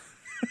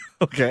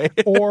 Okay.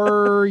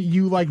 or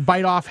you like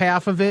bite off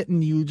half of it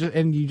and you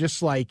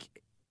just like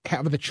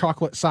have the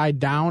chocolate side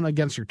down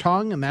against your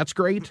tongue, and that's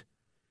great.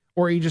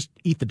 Or you just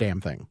eat the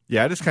damn thing.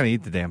 Yeah, I just kind of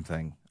eat the damn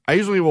thing. I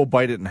usually will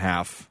bite it in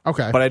half.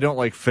 Okay. But I don't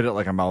like fit it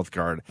like a mouth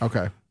guard.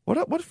 Okay.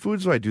 What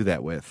foods do I do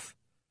that with?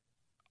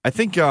 I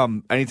think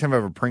anytime I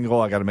have a Pringle,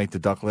 I got to make the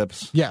duck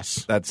lips.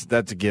 Yes. That's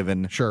a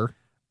given. Sure.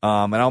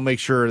 And I'll make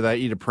sure that I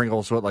eat a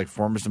Pringle so it like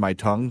forms to my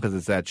tongue because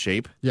it's that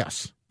shape.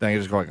 Yes. Then I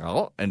just go like,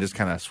 oh, and just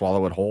kind of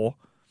swallow it whole.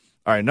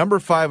 All right, number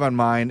 5 on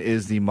mine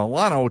is the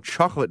Milano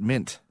chocolate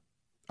mint.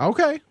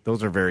 Okay.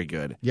 Those are very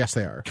good. Yes,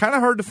 they are. Kind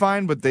of hard to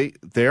find, but they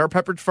are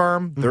Pepperidge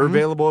Farm. They're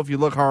available if you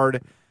look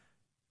hard.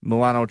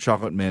 Milano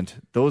chocolate mint.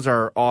 Those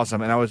are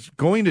awesome. And I was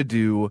going to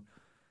do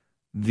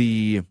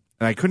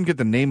and I couldn't get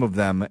the name of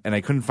them, and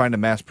I couldn't find a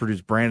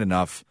mass-produced brand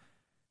enough.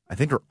 I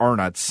think they're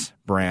Arnott's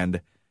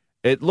brand.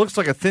 It looks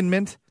like a thin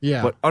mint,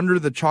 Yeah. but under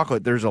the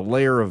chocolate, there's a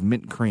layer of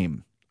mint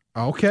cream.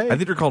 Okay. I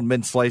think they're called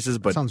mint slices,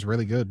 but Sounds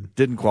really good.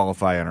 didn't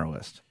qualify on our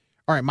list.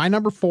 All right, my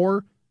number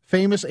 4,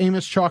 Famous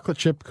Amos chocolate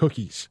chip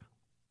cookies.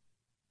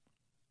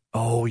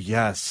 Oh,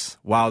 yes.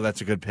 Wow,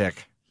 that's a good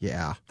pick.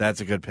 Yeah.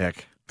 That's a good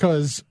pick.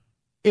 Because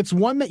it's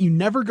one that you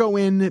never go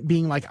in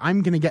being like,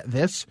 I'm going to get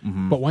this.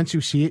 But once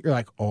you see it, you're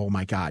like, oh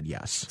my God,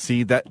 yes.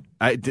 See, that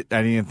I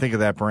didn't even think of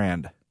that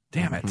brand.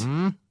 Damn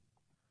it.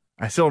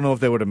 I still don't know if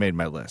they would have made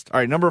my list. All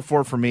right, number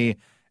 4 for me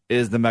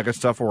is the Mega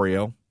Stuff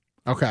Oreo.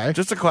 Okay.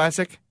 Just a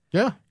classic.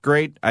 Yeah.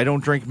 Great. I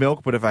don't drink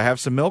milk, but if I have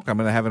some milk, I'm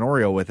going to have an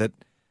Oreo with it.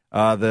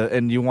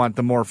 And you want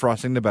the more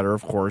frosting, the better,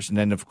 of course. And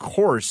then, of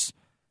course,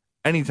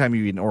 anytime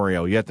you eat an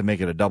Oreo, you have to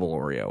make it a double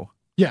Oreo.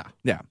 Yeah.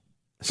 Yeah.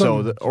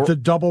 So So the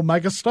double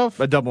Mega Stuff.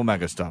 a double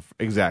Mega Stuff.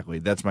 Exactly.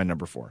 That's my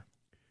number 4.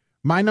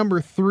 My number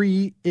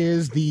 3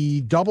 is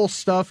the double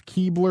stuff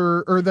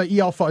Keebler or the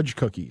EL Fudge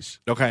cookies.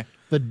 Okay.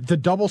 The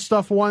double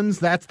stuff ones,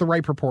 that's the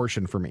right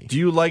proportion for me. Do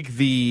you like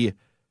the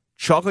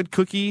chocolate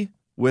cookie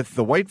with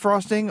the white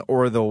frosting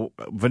or the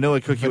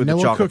vanilla cookie with the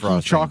Vanilla chocolate cookie,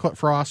 frosting? chocolate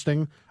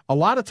frosting. A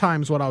lot of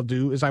times what I'll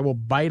do is I will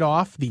bite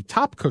off the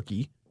top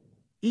cookie,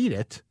 eat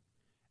it,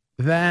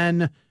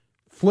 then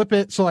flip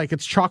it so like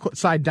it's chocolate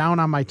side down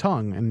on my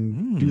tongue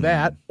and do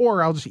that,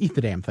 or I'll just eat the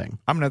damn thing.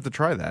 I'm going to have to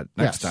try that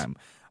next Yes. time.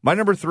 My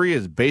number 3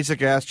 is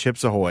basic ass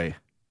Chips Ahoy.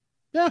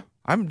 Yeah.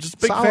 I'm just a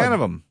big Solid. fan of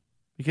them.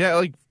 You can get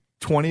like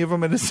 20 of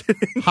them in a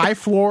sitting. High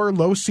floor,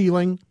 low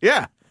ceiling.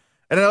 Yeah.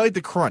 And I like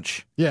the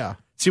crunch. Yeah.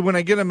 See, when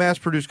I get a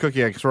mass-produced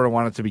cookie, I sort of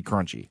want it to be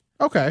crunchy.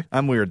 Okay.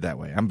 I'm weird that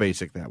way. I'm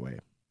basic that way.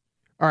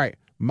 All right.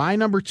 My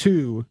number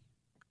 2,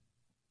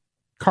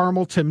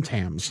 caramel Tim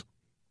Tams.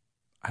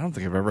 I don't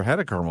think I've ever had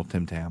a caramel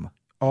Tim Tam.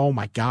 Oh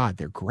my God,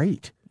 they're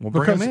great. Well,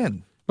 bring them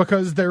in.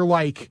 Because they're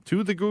like,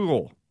 To the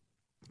Google.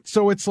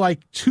 so it's like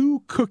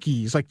 2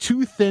 cookies, like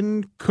 2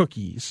 thin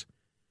cookies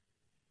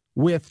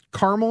with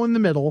caramel in the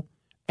middle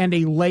and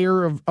a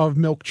layer of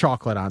milk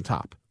chocolate on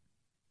top.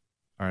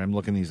 All right, I'm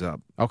looking these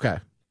up. Okay.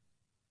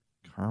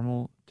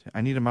 Caramel.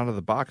 I need them out of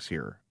the box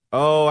here.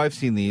 Oh, I've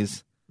seen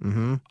these.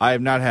 Mm-hmm. I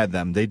have not had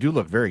them. They do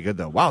look very good,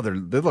 though. Wow, they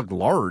look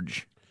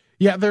large.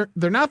 Yeah, they're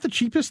not the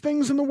cheapest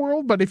things in the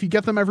world, but if you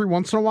get them every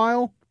once in a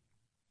while,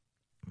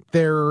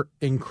 they're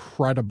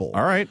incredible.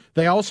 All right.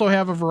 They also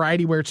have a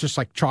variety where it's just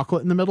like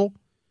chocolate in the middle,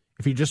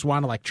 if you just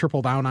want to like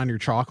triple down on your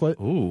chocolate.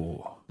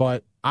 Ooh.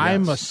 But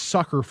I'm a Yes.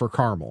 sucker for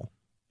caramel.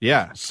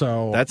 Yeah,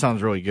 So that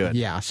sounds really good.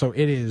 yeah, so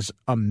it is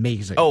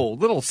amazing. Oh,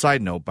 little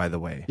side note, by the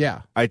way.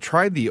 Yeah. I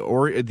tried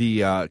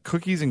the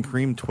cookies and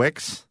cream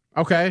Twix.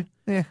 Okay.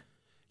 Eh.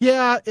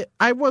 Yeah,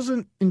 I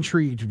wasn't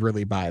intrigued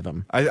really by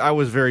them. I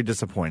was very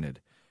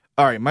disappointed.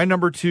 All right, my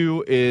number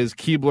 2 is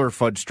Keebler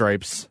Fudge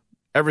Stripes.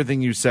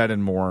 Everything you said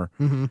and more.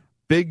 Mm-hmm.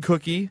 Big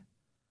cookie,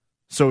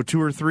 so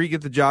 2 or 3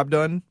 get the job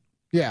done.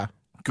 Yeah.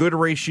 Good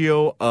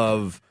ratio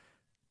of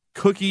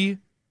cookie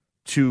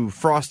to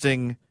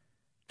frosting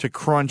to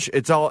crunch.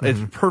 It's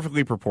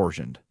perfectly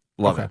proportioned.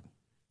 Love Okay. it.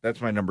 That's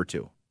my number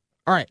 2.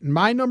 All right,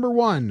 my number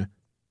 1,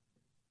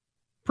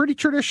 pretty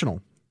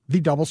traditional,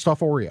 the double stuff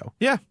Oreo.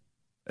 Yeah,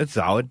 it's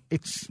solid.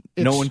 It's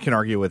No one can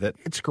argue with it.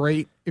 It's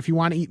great. If you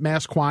want to eat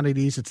mass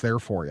quantities, it's there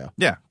for you.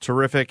 Yeah,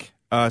 terrific.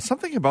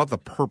 Something about the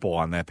purple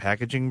on that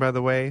packaging, by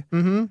the way,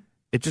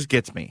 it just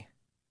gets me.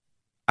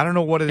 I don't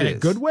know what it is. In a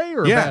good way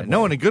or a yeah, bad way?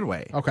 no, in a good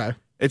way. Okay.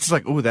 It's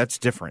like, ooh, that's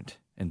different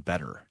and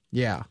better.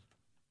 Yeah.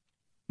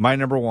 My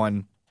number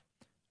one,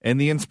 and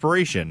the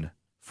inspiration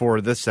for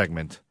this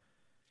segment,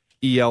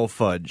 EL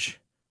Fudge.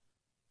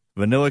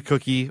 Vanilla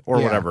cookie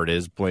or whatever it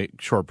is,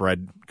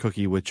 shortbread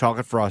cookie with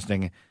chocolate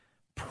frosting.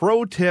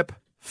 Pro tip,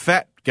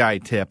 fat guy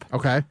tip.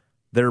 Okay.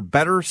 They're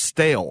better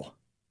stale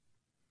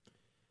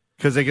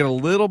because they get a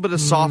little bit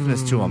of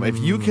softness to them. If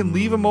you can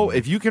leave them,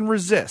 if you can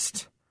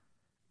resist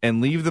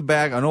and leave the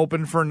bag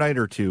unopened for a night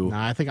or two, No,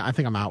 I think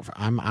I'm out.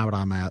 I'm out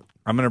on that.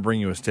 I'm going to bring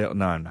you a stale.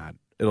 No, I'm not.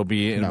 It'll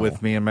be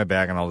with me in my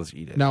bag, and I'll just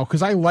eat it. No,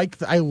 because I like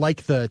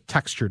the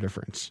texture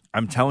difference.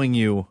 I'm telling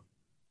you.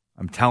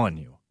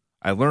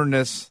 I learned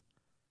this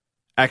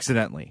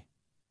accidentally.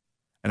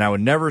 And I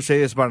would never say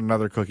this about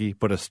another cookie,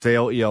 but a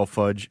stale EL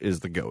Fudge is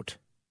the GOAT.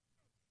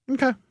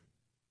 Okay.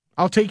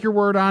 I'll take your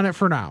word on it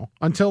for now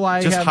until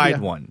I just have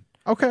hide one.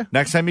 Okay.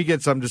 Next time you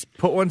get some, just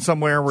put one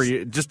somewhere where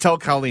you just tell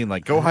Colleen,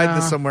 like, go hide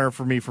this somewhere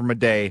for me for a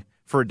day,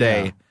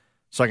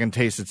 so I can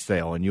taste it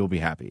stale, and you'll be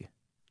happy.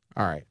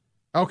 All right.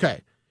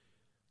 Okay.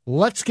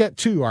 Let's get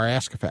to our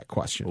Ask a Fat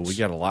questions. Well, we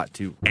got a lot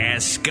too.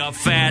 Ask a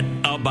fat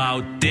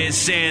about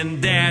this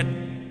and that.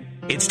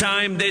 It's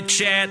time to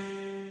chat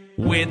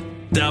with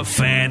the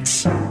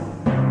fats. All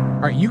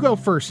right, you go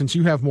first since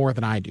you have more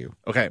than I do.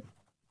 Okay.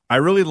 I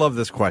really love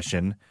this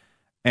question,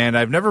 and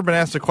I've never been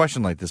asked a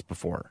question like this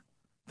before.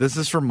 This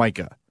is from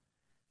Micah.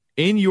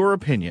 In your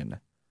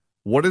opinion,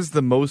 what is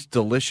the most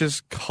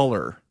delicious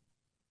color?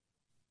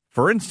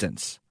 For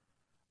instance,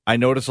 I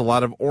notice a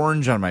lot of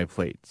orange on my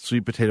plate.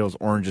 Sweet potatoes,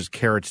 oranges,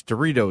 carrots,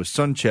 Doritos,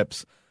 Sun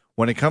Chips.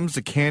 When it comes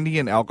to candy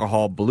and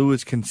alcohol, blue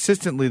is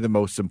consistently the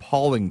most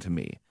appalling to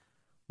me.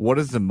 What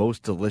is the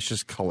most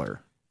delicious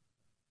color?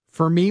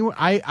 For me,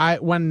 I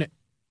when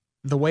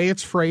the way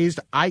it's phrased,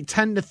 I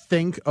tend to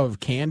think of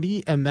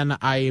candy, and then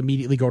I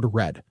immediately go to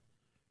red.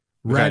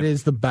 Red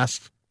is the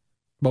best,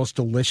 most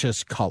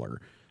delicious color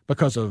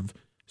because of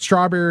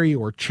strawberry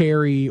or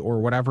cherry or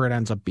whatever it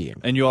ends up being.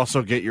 And you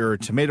also get your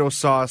tomato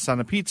sauce on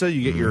a pizza.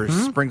 You get your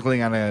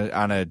sprinkling on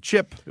a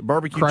chip,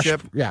 barbecue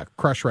chip. Yeah,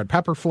 crushed red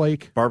pepper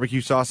flake.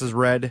 Barbecue sauce is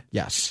red.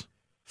 Yes.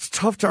 It's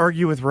tough to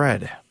argue with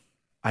red.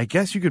 I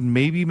guess you could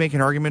maybe make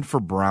an argument for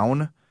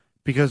brown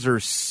because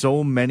there's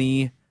so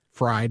many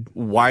fried,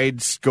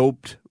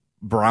 wide-scoped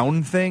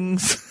brown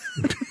things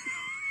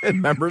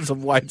and members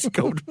of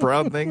wide-scoped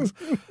brown things.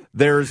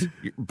 There's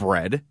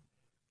bread.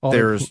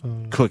 There's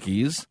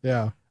cookies.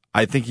 Yeah.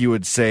 I think you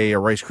would say a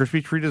Rice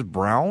Krispie treat is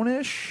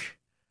brownish.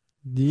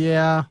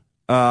 Yeah.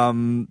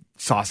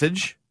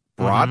 Sausage,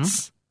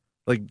 brats.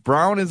 Like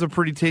brown is a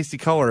pretty tasty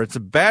color. It's a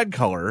bad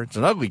color. It's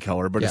an ugly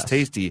color, but it's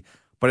tasty.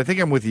 But I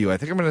think I'm with you. I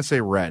think I'm going to say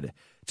red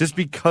just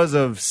because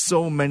of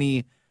so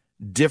many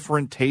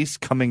different tastes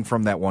coming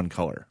from that one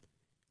color.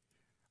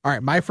 All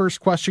right. My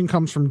first question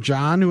comes from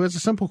John, who has a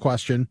simple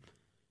question.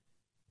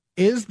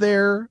 Is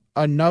there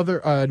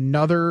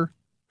another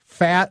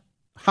fat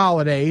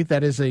holiday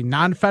that is a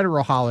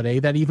non-federal holiday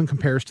that even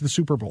compares to the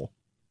Super Bowl?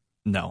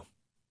 No.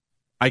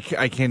 I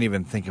can't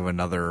even think of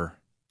another.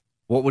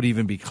 What would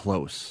even be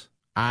close?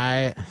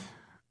 Because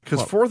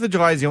 4th of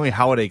July is the only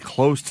holiday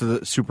close to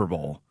the Super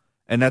Bowl,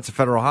 and that's a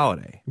federal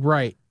holiday.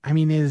 Right. I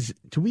mean,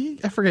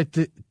 I forget,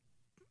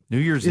 New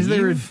Year's Eve? Is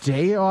there a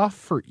day off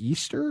for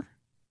Easter?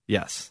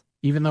 Yes.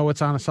 Even though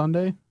it's on a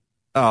Sunday?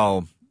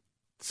 Oh,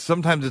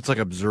 sometimes it's like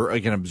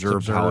an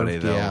observed holiday,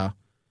 though. Yeah.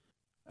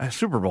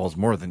 Super Bowl is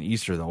more than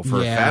Easter, though.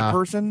 For a fat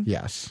person?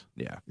 Yes.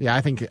 Yeah. Yeah,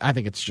 I think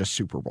it's just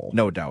Super Bowl.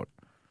 No doubt.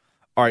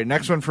 All right,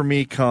 next one for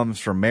me comes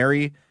from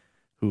Mary,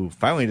 who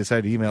finally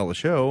decided to email the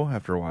show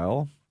after a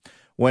while.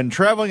 When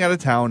traveling out of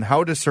town,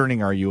 how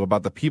discerning are you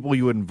about the people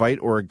you invite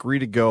or agree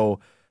to go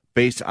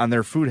based on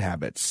their food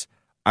habits?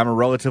 I'm a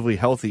relatively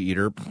healthy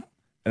eater,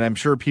 and I'm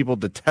sure people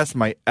detest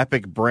my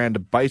Epic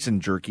brand bison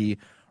jerky,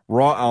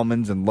 raw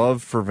almonds, and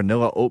love for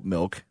vanilla oat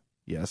milk.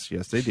 Yes,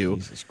 they do.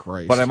 Jesus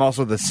Christ. But I'm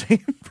also the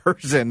same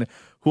person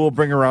who will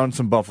bring around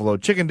some buffalo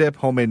chicken dip,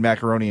 homemade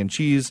macaroni and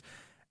cheese,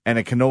 and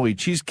a cannoli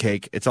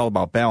cheesecake. It's all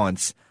about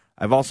balance.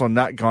 I've also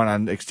not gone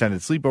on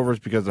extended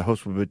sleepovers because the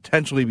host would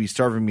potentially be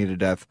starving me to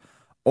death,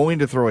 only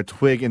to throw a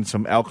twig and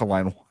some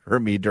alkaline water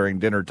at me during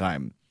dinner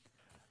time.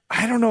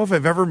 I don't know if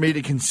I've ever made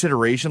a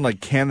consideration, like,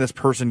 can this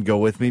person go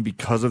with me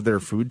because of their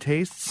food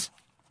tastes?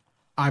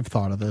 I've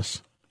thought of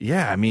this.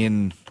 Yeah, I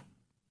mean,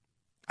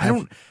 I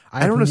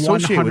don't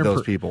associate with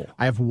those people.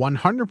 I have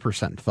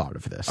 100% thought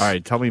of this. All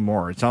right, tell me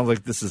more. It sounds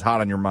like this is hot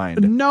on your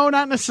mind. No,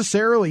 not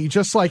necessarily.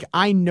 Just like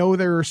I know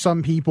there are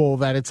some people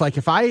that it's like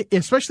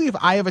especially if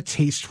I have a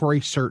taste for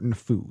a certain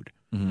food.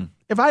 Mm-hmm.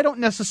 If I don't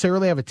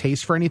necessarily have a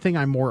taste for anything,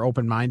 I'm more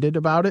open-minded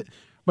about it.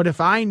 But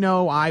if I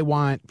know I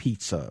want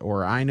pizza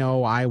or I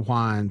know I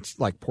want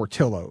like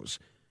Portillo's,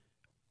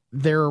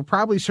 there are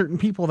probably certain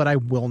people that I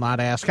will not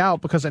ask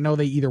out because I know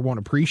they either won't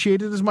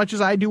appreciate it as much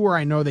as I do or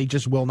I know they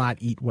just will not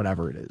eat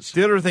whatever it is.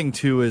 The other thing,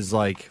 too, is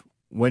like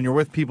when you're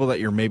with people that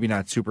you're maybe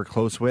not super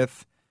close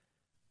with,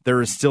 there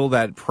is still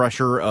that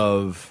pressure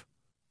of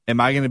am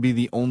I going to be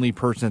the only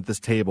person at this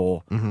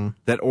table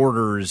that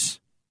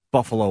orders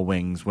buffalo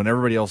wings when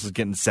everybody else is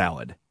getting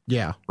salad?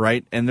 Yeah.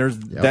 Right? And there's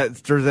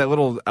that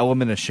little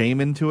element of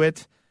shame into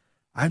it.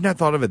 I've not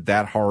thought of it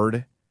that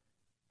hard.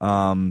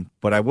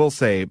 But I will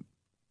say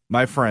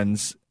my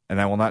friends,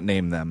 and I will not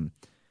name them,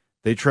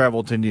 they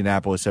travel to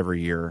Indianapolis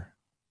every year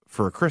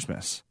for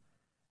Christmas.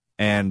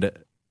 And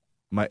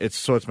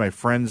it's my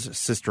friend's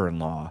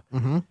sister-in-law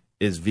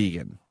is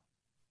vegan.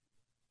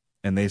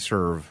 And they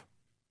serve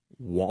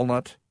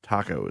walnut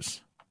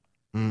tacos.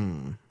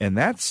 And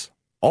that's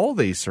all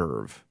they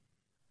serve.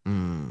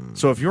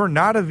 So if you're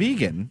not a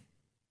vegan,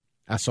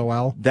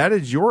 SOL, that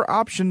is your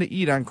option to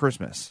eat on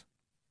Christmas.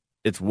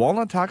 It's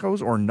walnut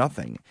tacos or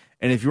nothing.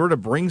 And if you were to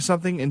bring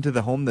something into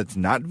the home that's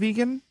not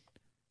vegan,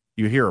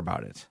 you hear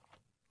about it.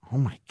 Oh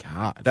my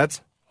God.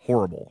 That's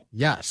horrible.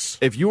 Yes.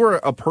 If you are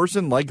a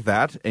person like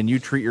that and you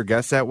treat your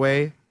guests that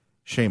way,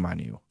 shame on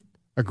you.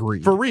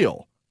 Agreed. For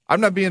real.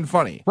 I'm not being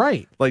funny.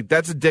 Right. Like,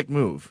 that's a dick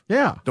move.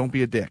 Yeah. Don't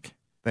be a dick.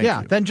 Thank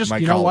you. Then just, My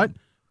you know column. what?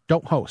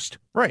 Don't host.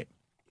 Right.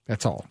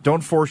 That's all.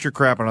 Don't force your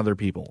crap on other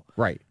people.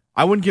 Right.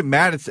 I wouldn't get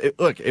mad at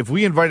look, if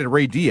we invited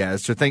Ray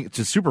Diaz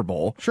to Super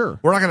Bowl, sure,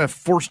 we're not going to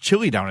force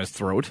chili down his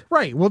throat.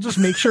 Right. We'll just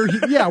make sure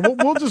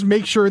we'll just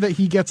make sure that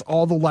he gets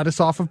all the lettuce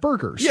off of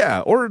burgers.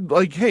 Yeah, or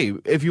like, hey,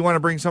 if you want to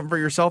bring something for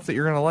yourself that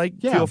you're going to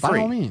like, feel free. By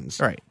all means.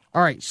 All right.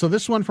 All right. So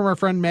this one from our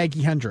friend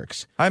Maggie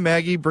Hendricks. Hi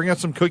Maggie, bring us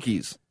some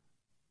cookies.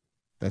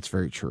 That's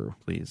very true.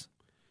 Please.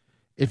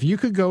 If you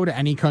could go to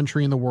any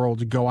country in the world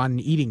to go on an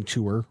eating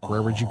tour,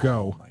 where would you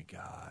go? Oh my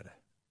God.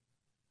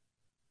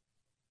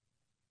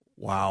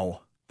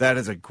 Wow. That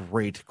is a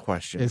great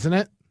question. Isn't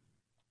it?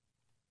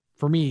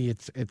 For me,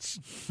 it's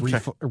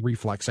a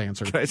reflex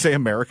answer. Can I say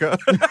America?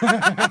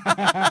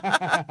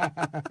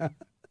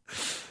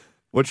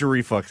 What's your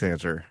reflex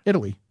answer?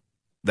 Italy.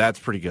 That's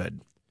pretty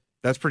good.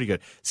 That's pretty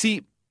good.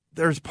 See,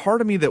 there's part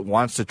of me that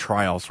wants to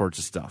try all sorts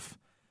of stuff.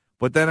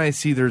 But then I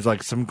see there's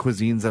like some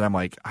cuisines that I'm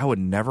like, I would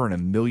never in a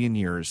million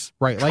years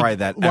try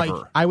that ever.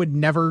 Like, I would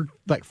never,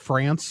 like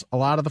France, a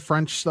lot of the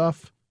French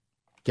stuff,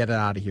 get it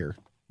out of here.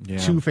 Yeah.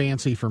 Too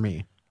fancy for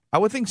me. I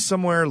would think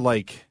somewhere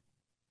like,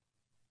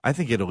 I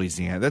think Italy's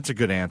the answer. That's a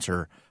good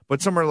answer. But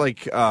somewhere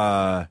like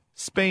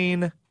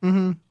Spain,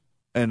 and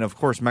of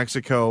course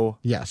Mexico.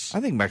 Yes,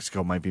 I think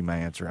Mexico might be my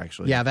answer.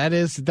 Actually, yeah,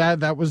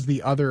 that was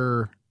the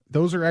other.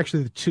 Those are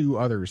actually the two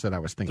others that I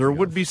was thinking. There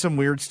would of. be some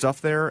weird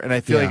stuff there, and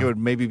I feel like it would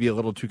maybe be a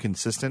little too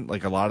consistent,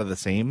 like a lot of the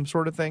same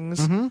sort of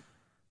things.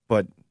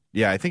 But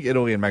yeah, I think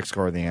Italy and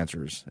Mexico are the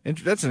answers.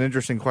 That's an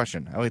interesting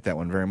question. I like that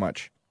one very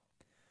much.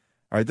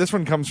 All right, this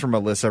one comes from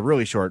Alyssa,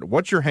 really short.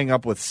 What's your hang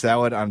up with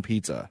salad on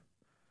pizza?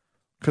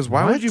 Because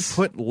why would you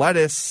put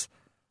lettuce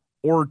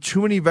or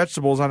too many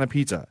vegetables on a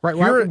pizza? Right.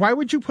 Why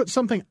would you put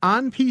something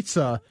on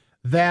pizza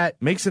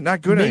that makes it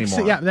not good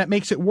anymore? That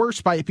makes it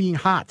worse by it being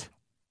hot.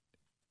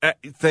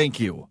 Thank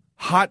you.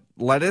 Hot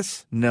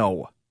lettuce?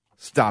 No.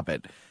 Stop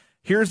it.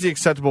 Here's the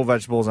acceptable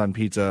vegetables on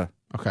pizza,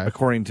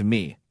 according to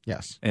me.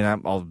 Yes. And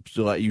I'll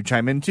let you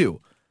chime in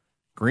too.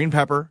 Green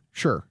pepper.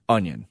 Sure.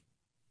 Onion.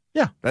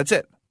 Yeah. That's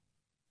it.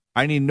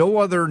 I need no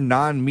other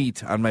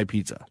non-meat on my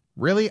pizza.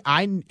 Really?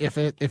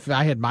 If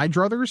I had my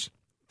druthers,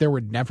 there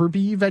would never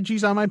be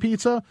veggies on my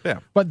pizza. Yeah.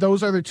 But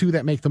those are the two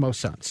that make the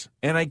most sense.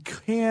 And I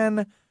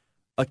can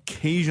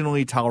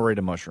occasionally tolerate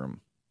a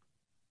mushroom.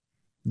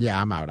 Yeah,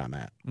 I'm out on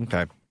that.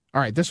 Okay.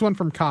 All right, this one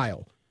from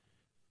Kyle.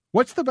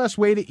 What's the best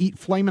way to eat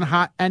flamin'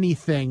 hot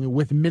anything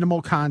with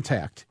minimal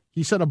contact?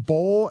 He said a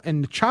bowl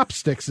and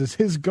chopsticks is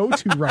his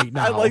go-to right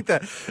now. I like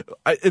that.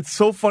 It's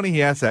so funny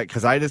he asked that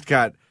because I just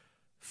got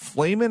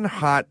flamin'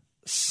 hot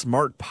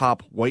Smart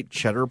Pop white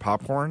cheddar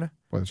popcorn.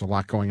 Well, there's a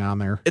lot going on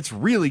there. It's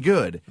really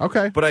good.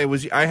 Okay. But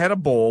I had a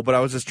bowl, but I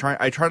was just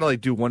I tried to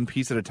like do one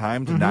piece at a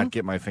time to not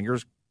get my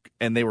fingers,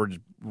 and they were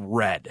just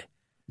red.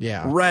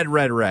 Yeah.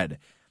 Red.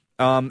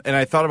 And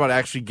I thought about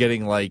actually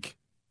getting like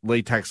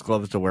latex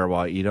gloves to wear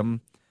while I eat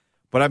them,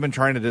 but I've been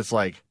trying to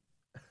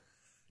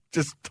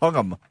just tongue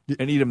them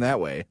and eat them that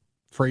way.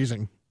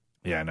 Phrasing.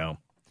 Yeah, I know.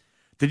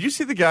 Did you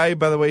see the guy,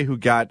 by the way, who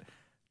got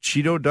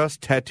Cheeto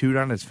dust tattooed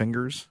on his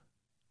fingers?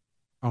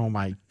 Oh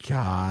my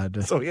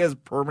God. So he has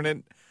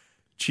permanent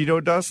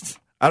Cheeto dust.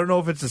 I don't know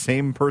if it's the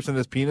same person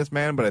as Penis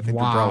Man, but I think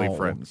they're probably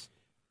friends.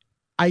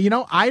 I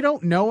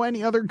don't know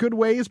any other good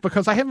ways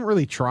because I haven't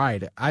really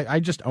tried. I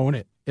just own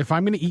it. If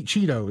I'm going to eat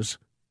Cheetos,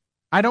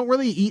 I don't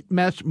really eat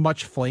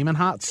much Flamin'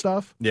 Hot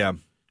stuff. Yeah.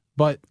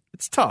 But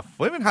it's tough.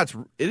 Flamin' Hot's,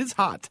 it is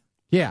hot.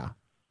 Yeah.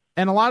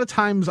 And a lot of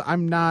times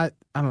I'm not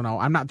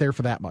there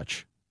for that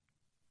much.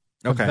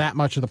 Okay. That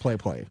much of the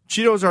play.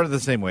 Cheetos are the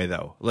same way,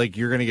 though. Like,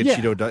 you're going to get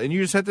Cheeto dust, and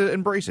you just have to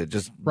embrace it.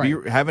 Just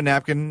have a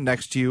napkin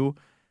next to you,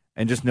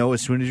 and just know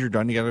as soon as you're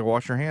done, you got to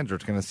wash your hands or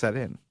it's going to set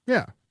in.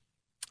 Yeah.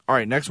 All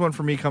right, next one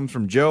for me comes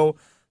from Joe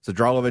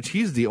Zadralovich.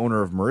 He's the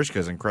owner of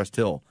Marishka's in Crest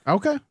Hill.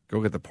 Okay.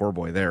 Go get the poor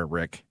boy there,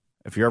 Rick.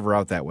 If you're ever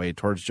out that way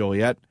towards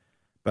Joliet,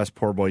 best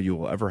poor boy you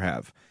will ever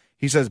have.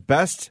 He says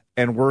best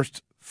and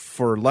worst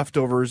for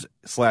leftovers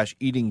 /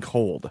 eating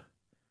cold.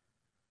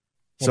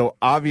 So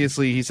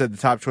obviously he said the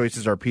top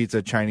choices are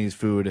pizza, Chinese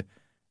food,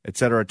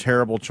 etc.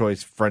 Terrible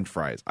choice. French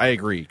fries. I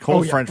agree.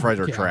 Cold yeah. French fries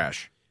are Yeah.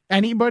 trash.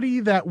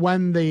 Anybody that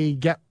when they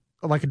get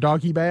like a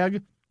doggy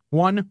bag,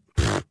 1,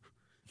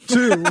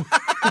 2,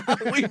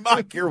 We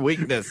mock your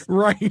weakness.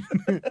 right?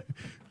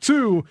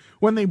 2,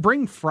 when they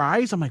bring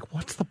fries, I'm like,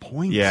 what's the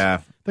point?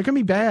 Yeah. They're going to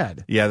be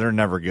bad. Yeah, they're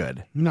never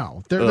good.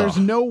 No, there's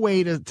no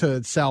way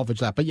to salvage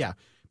that. But yeah,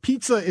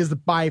 pizza is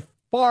by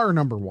far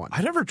number 1.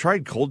 I never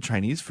tried cold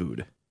Chinese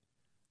food.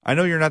 I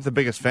know you're not the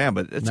biggest fan,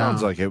 but it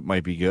sounds like it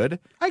might be good.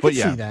 I But can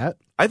yeah, see that.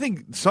 I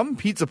think some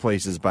pizza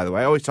places, by the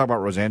way, I always talk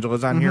about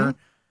Rosangela's on here.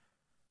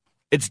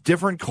 It's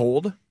different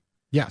cold.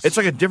 Yes. It's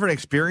like a different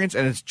experience,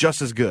 and it's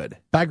just as good.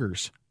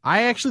 Beggars.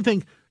 I actually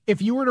think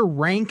if you were to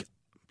rank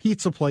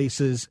pizza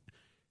places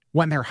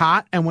when they're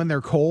hot and when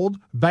they're cold,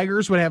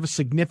 Beggars would have a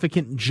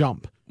significant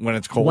jump When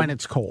it's cold. when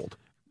it's cold.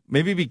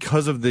 Maybe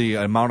because of the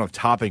amount of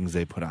toppings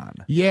they put on.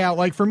 Yeah,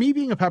 like for me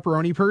being a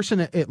pepperoni person,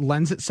 it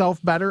lends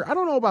itself better. I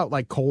don't know about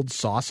like cold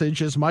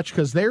sausage as much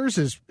because theirs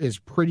is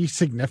pretty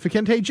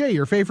significant. Hey Jay,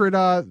 your favorite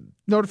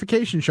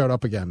notification showed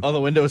up again. Oh,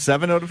 the Windows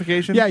 7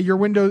 notification? Yeah, your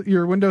Windows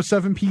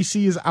 7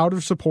 PC is out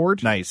of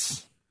support.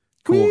 Nice.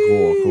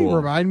 Cool.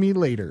 Remind me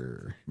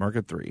later. Mark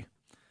it 3.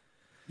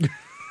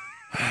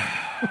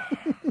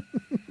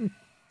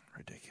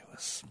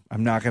 Ridiculous.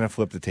 I'm not going to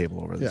flip the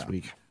table over this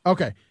week.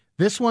 Okay.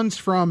 This one's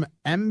from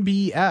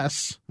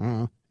MBS.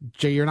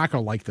 Jay, you're not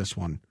going to like this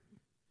one.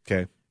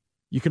 Okay.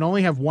 You can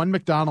only have one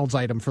McDonald's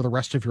item for the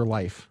rest of your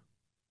life.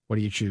 What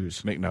do you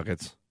choose?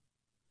 McNuggets.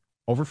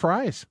 Over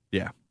fries.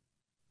 Yeah.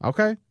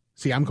 Okay.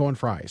 See, I'm going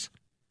fries.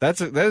 That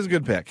is a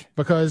good pick.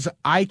 Because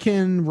I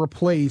can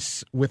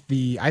replace with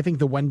I think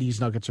the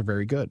Wendy's nuggets are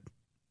very good.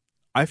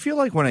 I feel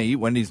like when I eat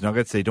Wendy's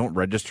nuggets, they don't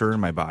register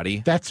in my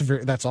body.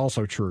 That's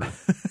also true.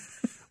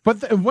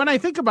 But when I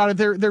think about it,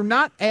 they're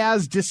not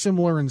as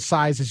dissimilar in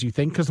size as you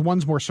think because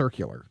one's more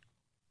circular.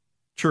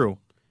 True.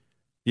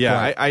 Yeah,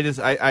 Right. I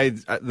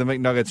the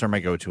McNuggets are my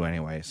go-to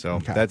anyway, so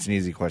Okay. that's an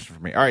easy question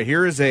for me. All right,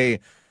 here is a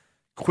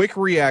quick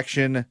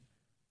reaction,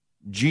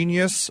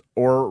 genius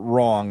or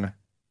wrong,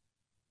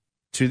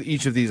 to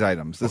each of these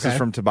items. This is Okay.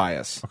 from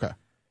Tobias. Okay.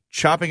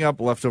 Chopping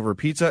up leftover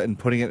pizza and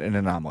putting it in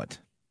an omelet.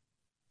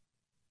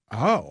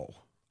 Oh.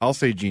 I'll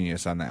say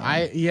genius on that one.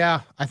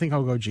 I think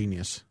I'll go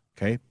genius.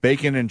 Okay.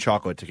 Bacon and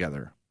chocolate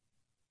together.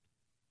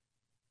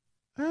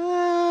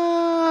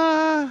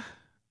 Uh,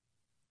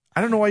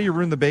 I don't know why you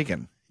ruined the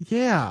bacon.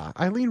 yeah,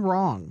 I lean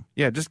wrong.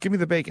 Yeah, just give me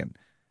the bacon.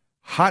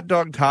 Hot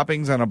dog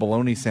toppings on a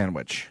bologna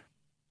sandwich.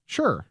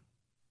 Sure.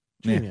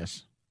 Yeah.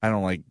 Genius. I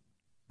don't like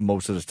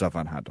most of the stuff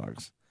on hot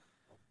dogs.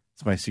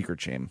 It's my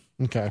secret shame.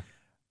 Okay.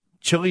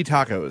 Chili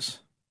tacos.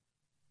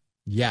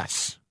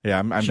 Yes. Yeah,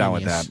 I'm down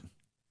with Genius. that.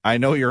 I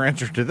know your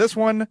answer to this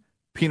one.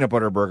 Peanut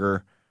butter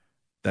burger.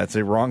 That's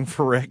a wrong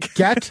for Rick.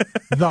 Get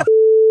the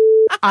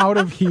out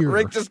of here.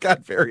 Rick just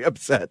got very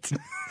upset.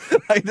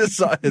 I just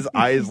saw his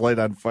eyes light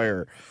on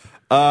fire.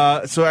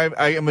 So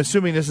I am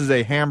assuming this is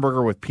a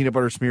hamburger with peanut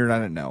butter smeared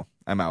on it. No,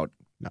 I'm out.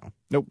 No.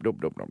 Nope.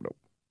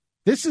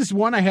 This is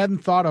one I hadn't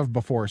thought of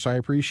before, so I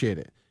appreciate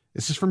it.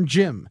 This is from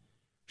Jim.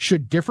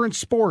 Should different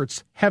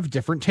sports have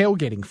different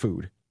tailgating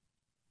food?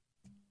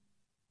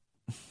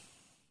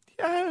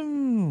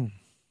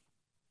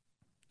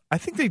 I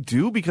think they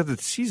do because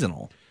it's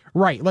seasonal.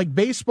 Right. Like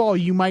baseball,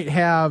 you'll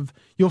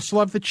still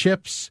have the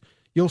chips,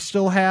 you'll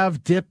still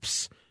have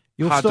dips,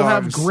 you'll Hot still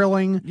have dogs.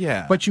 grilling.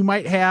 Yeah. But you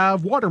might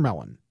have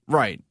watermelon.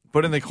 Right.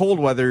 But in the cold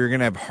weather, you're going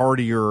to have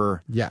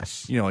heartier,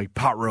 Yes. like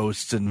pot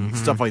roasts and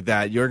stuff like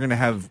that. You're going to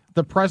have,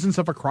 The presence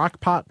of a crock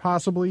pot,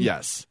 possibly.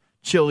 yes,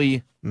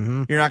 chili.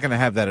 You're not going to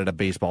have that at a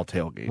baseball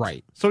tailgate.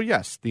 Right. So,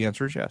 yes, the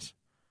answer is yes.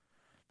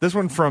 This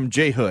one from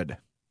Jay Hood,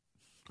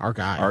 Our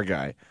guy. our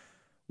guy.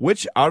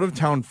 Which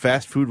out-of-town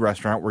fast food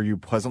restaurant were you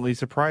pleasantly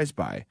surprised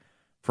by?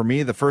 For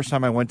me, the first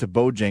time I went to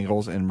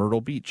Bojangles in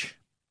Myrtle Beach.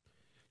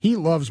 He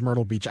loves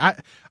Myrtle Beach.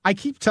 I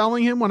keep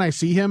telling him when I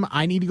see him,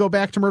 I need to go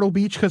back to Myrtle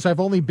Beach because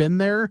I've only been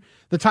there.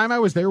 The time I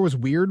was there was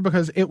weird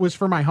because it was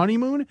for my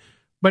honeymoon,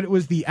 but it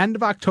was the end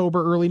of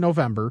October, early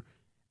November,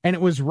 and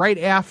it was right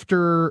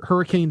after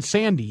Hurricane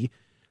Sandy.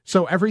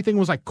 So everything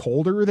was like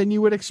colder than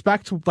you would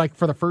expect. Like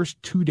for the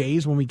first 2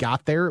 days when we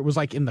got there, it was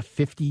like in the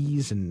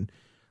 50s and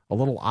a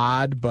little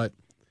odd, but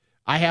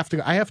I have to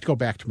go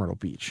back to Myrtle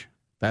Beach.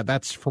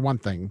 That's for one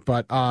thing.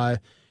 But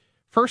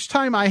first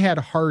time I had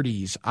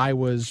Hardee's, I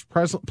was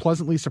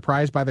pleasantly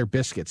surprised by their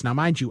biscuits. Now,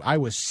 mind you, I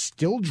was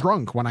still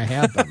drunk when I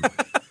had them.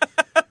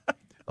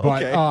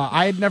 But Okay.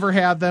 I had never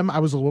had them. I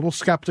was a little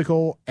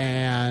skeptical,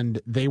 and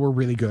they were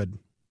really good.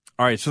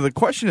 All right, so the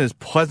question is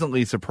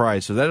pleasantly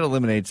surprised. So that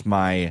eliminates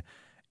my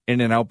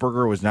In-N-Out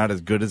burger was not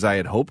as good as I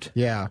had hoped.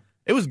 Yeah,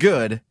 It was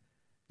good.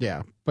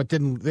 yeah. But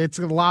it's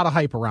a lot of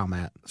hype around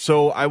that.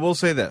 So I will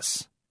say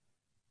this.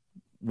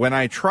 When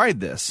I tried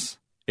this,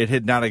 it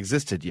had not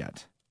existed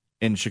yet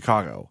in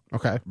Chicago.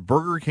 Okay.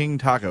 Burger King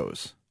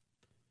tacos.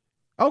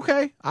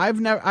 Okay. I've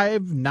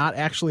not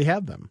actually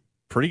had them.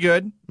 Pretty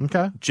good.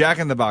 Okay. Jack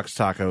in the Box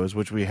tacos,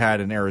 which we had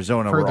in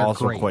Arizona, Heard were they're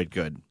also great. quite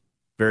good.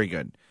 Very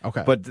good.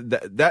 Okay. But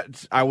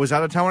that I was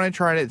out of town when I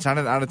tried it. It's not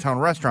an out-of-town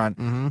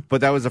restaurant,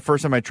 but that was the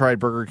first time I tried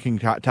Burger King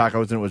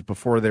tacos, and it was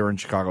before they were in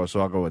Chicago, so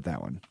I'll go with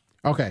that one.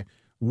 Okay.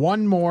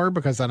 One more,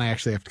 because then I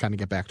actually have to kind of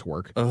get back to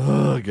work.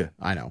 Ugh.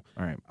 I know.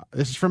 All right.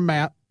 This is from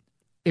Matt.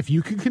 If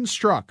you could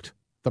construct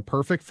the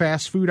perfect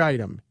fast food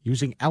item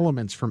using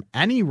elements from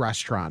any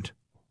restaurant,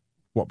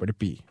 what would it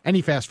be?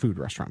 Any fast food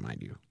restaurant,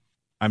 mind you.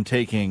 I'm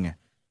taking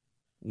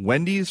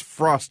Wendy's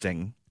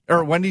frosting,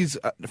 or Wendy's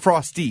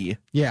Frosty,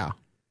 Yeah.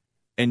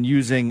 and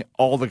using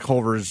all the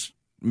Culver's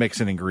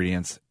mix and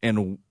ingredients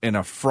in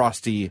a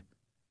Frosty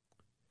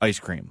ice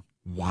cream.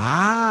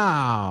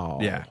 Wow.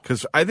 Yeah,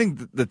 because I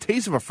think the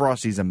taste of a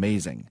Frosty is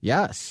amazing,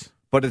 Yes.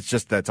 but it's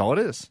just that's all it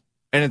is.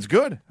 And it's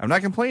good. I'm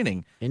not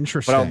complaining.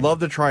 Interesting. But I'd love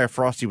to try a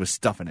Frosty with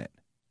stuff in it.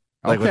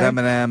 Like with Okay.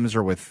 M&Ms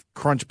or with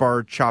Crunch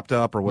Bar chopped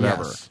up or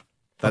whatever. Yes.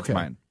 That's Okay.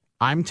 mine.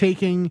 I'm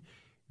taking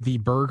the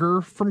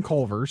burger from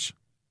Culver's,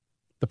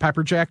 the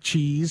pepper jack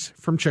cheese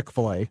from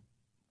Chick-fil-A.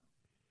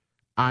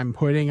 I'm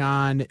putting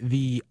on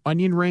the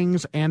onion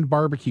rings and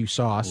barbecue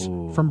sauce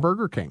from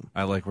Burger King.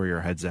 I like where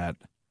your head's at.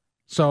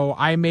 So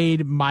I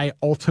made my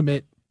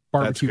ultimate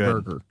barbecue That's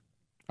good. burger.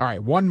 All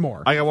right, one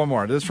more. I got one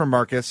more. This is from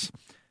Marcus.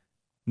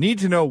 Need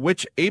to know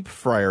which ape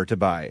fryer to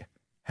buy.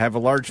 Have a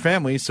large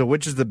family, so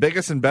which is the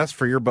biggest and best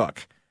for your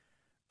buck?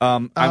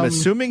 I'm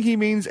assuming he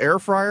means air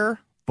fryer,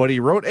 but he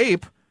wrote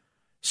ape,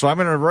 so I'm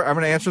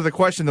gonna answer the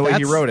question the way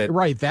he wrote it.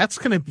 Right, that's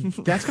gonna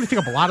take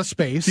up a lot of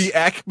space. The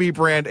Acme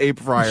brand ape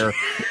fryer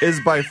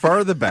is by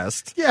far the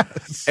best.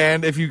 Yes.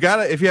 And if you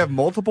have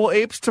multiple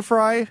apes to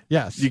fry,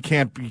 Yes. you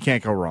can't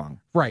go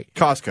wrong. Right.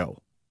 Costco,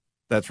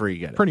 that's where you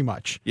get it. Pretty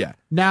much. Yeah.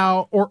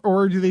 Now,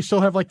 or do they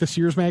still have like the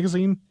Sears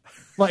magazine,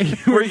 like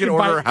Where you can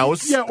order a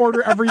house? Yeah,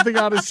 order everything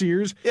out of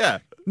Sears. Yeah.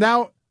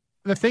 Now,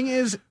 the thing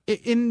is,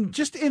 in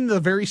the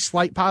very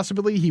slight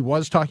possibility, he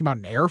was talking about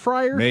an air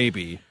fryer.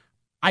 Maybe.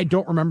 I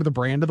don't remember the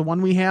brand of the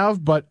one we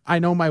have, but I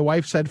know my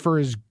wife said for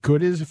as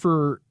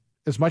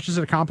much as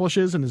it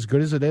accomplishes and as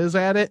good as it is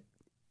at it,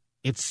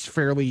 it's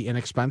fairly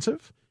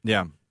inexpensive.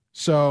 Yeah.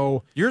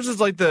 So Yours is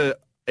like the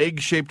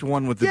egg-shaped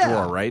one with the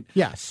drawer, right?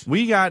 Yes.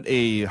 We got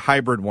a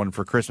hybrid one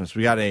for Christmas.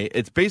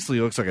 It basically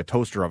looks like a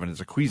toaster oven.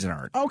 It's a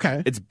Cuisinart.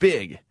 Okay. It's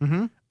big,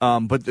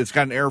 but it's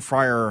got an air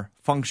fryer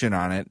function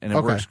on it, and it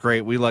Okay. works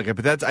great. We like it,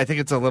 but I think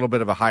it's a little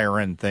bit of a higher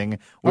end thing.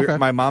 Okay.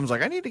 My mom's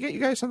like, I need to get you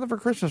guys something for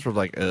Christmas. We're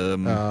like, how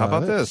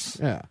about this?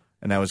 Yeah.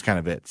 And that was kind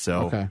of it.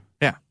 So, Okay.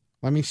 yeah.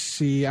 Let me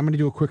see. I'm going to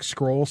do a quick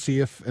scroll, see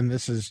if, and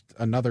this is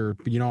another,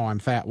 I'm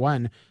fat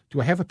one. Do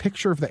I have a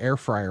picture of the air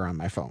fryer on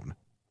my phone?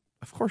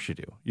 Of course you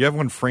do. You have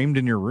one framed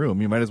in your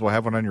room. You might as well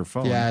have one on your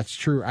phone. Yeah, it's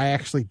true. I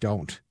actually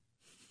don't.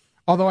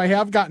 Although I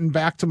have gotten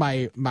back to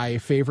my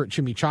favorite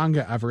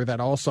chimichanga ever, that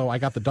also I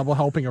got the double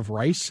helping of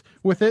rice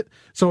with it.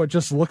 So it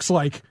just looks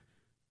like.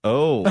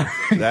 Oh,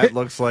 that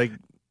looks like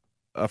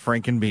a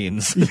Franken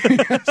beans.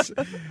 Yes,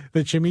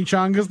 the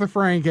chimichanga's the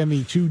frank, and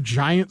the two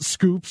giant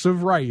scoops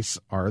of rice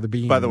are the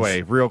beans. By the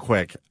way, real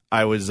quick,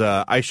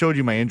 I showed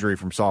you my injury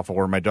from softball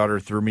where my daughter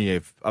threw me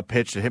a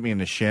pitch to hit me in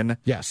the shin.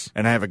 Yes.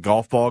 And I have a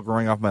golf ball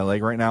growing off my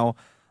leg right now.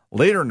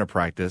 Later in the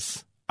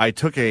practice, I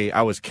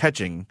was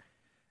catching,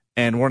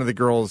 and one of the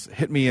girls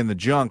hit me in the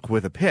junk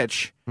with a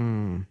pitch.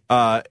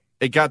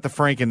 It got the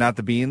frank and not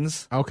the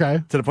beans.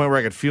 Okay. To the point where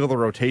I could feel the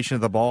rotation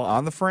of the ball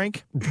on the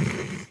frank.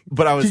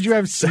 But Did you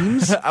have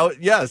seams?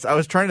 Yes, I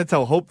was trying to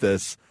tell Hope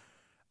this.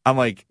 I'm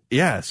like,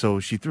 yeah, so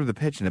she threw the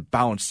pitch and it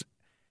bounced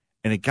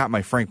and it got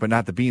my frank, but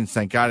not the beans,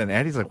 thank God. And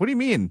Addie's like, what do you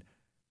mean?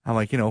 I'm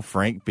like,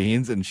 frank,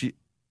 beans. And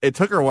it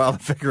took her a while to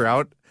figure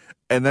out.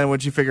 And then when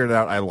she figured it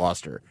out, I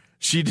lost her.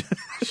 She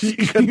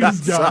could not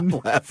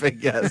stop laughing.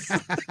 Yes.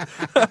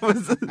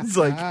 It's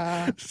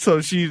like,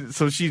 so she's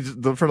for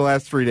the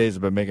last 3 days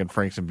have been making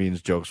franks and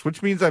beans jokes,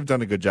 which means I've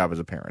done a good job as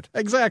a parent.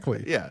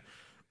 Exactly. Yeah.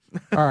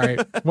 All right.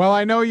 Well,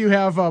 I know you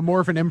have more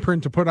of an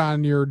imprint to put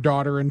on your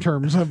daughter in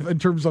terms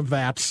of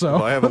that. So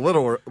Well, I have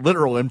a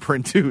literal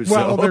imprint too.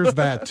 Well, So. there's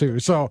that too.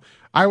 So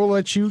I will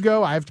let you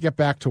go. I have to get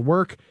back to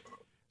work.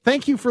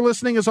 Thank you for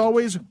listening. As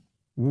always,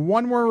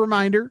 one more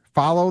reminder: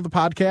 follow the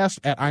podcast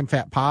at I'm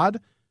Fat Pod.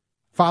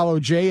 Follow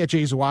Jay at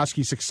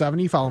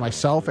JayZawoski670. Follow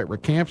myself at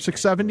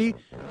RickCamp670.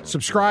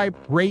 Subscribe,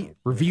 rate,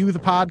 review the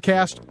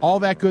podcast, all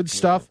that good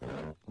stuff.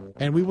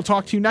 And we will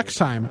talk to you next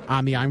time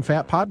on the I'm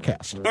Fat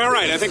Podcast. All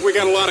right, I think we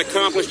got a lot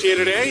accomplished here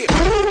today.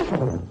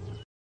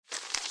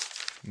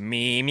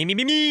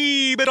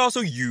 Me, but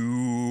also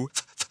you.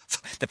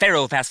 The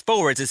Pharaoh fast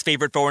forwards his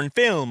favorite foreign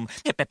film,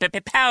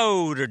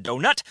 Powder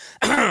Donut.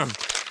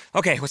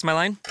 Okay, what's my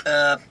line?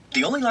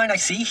 The only line I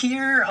see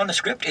here on the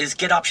script is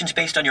get options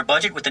based on your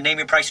budget with the Name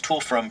Your Price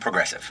tool from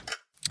Progressive.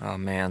 Oh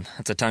man,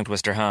 that's a tongue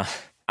twister, huh?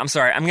 I'm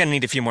sorry, I'm gonna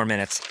need a few more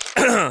minutes.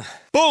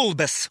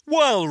 Bulbous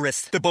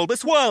Walrus, the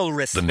Bulbous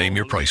Walrus. The Name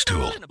Your Price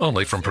tool,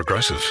 only from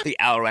Progressive. The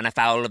owl ran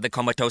afoul of the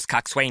comatose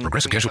coxswain.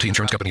 Progressive Casualty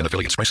Insurance Company and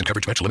affiliates. Price and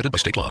coverage match limited by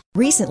state law.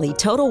 Recently,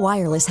 Total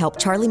Wireless helped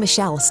Charlie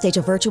Michelle stage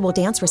a virtual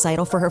dance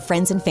recital for her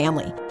friends and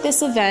family.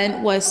 This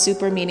event was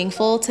super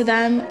meaningful to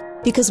them.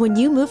 Because when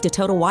you move to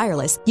Total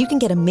Wireless, you can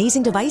get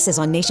amazing devices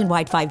on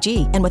nationwide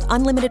 5G. And with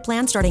unlimited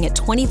plans starting at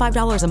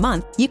 $25 a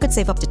month, you could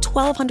save up to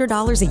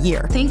 $1,200 a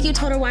year. Thank you,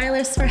 Total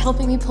Wireless, for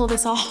helping me pull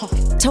this off.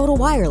 Total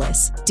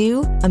Wireless.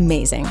 Do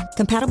amazing.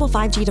 Compatible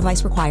 5G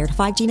device required.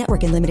 5G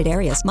network in limited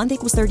areas. Month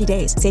equals 30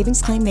 days.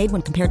 Savings claim made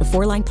when compared to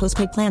 4-line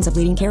postpaid plans of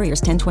leading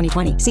carriers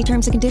 10-20-20. See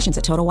terms and conditions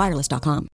at TotalWireless.com.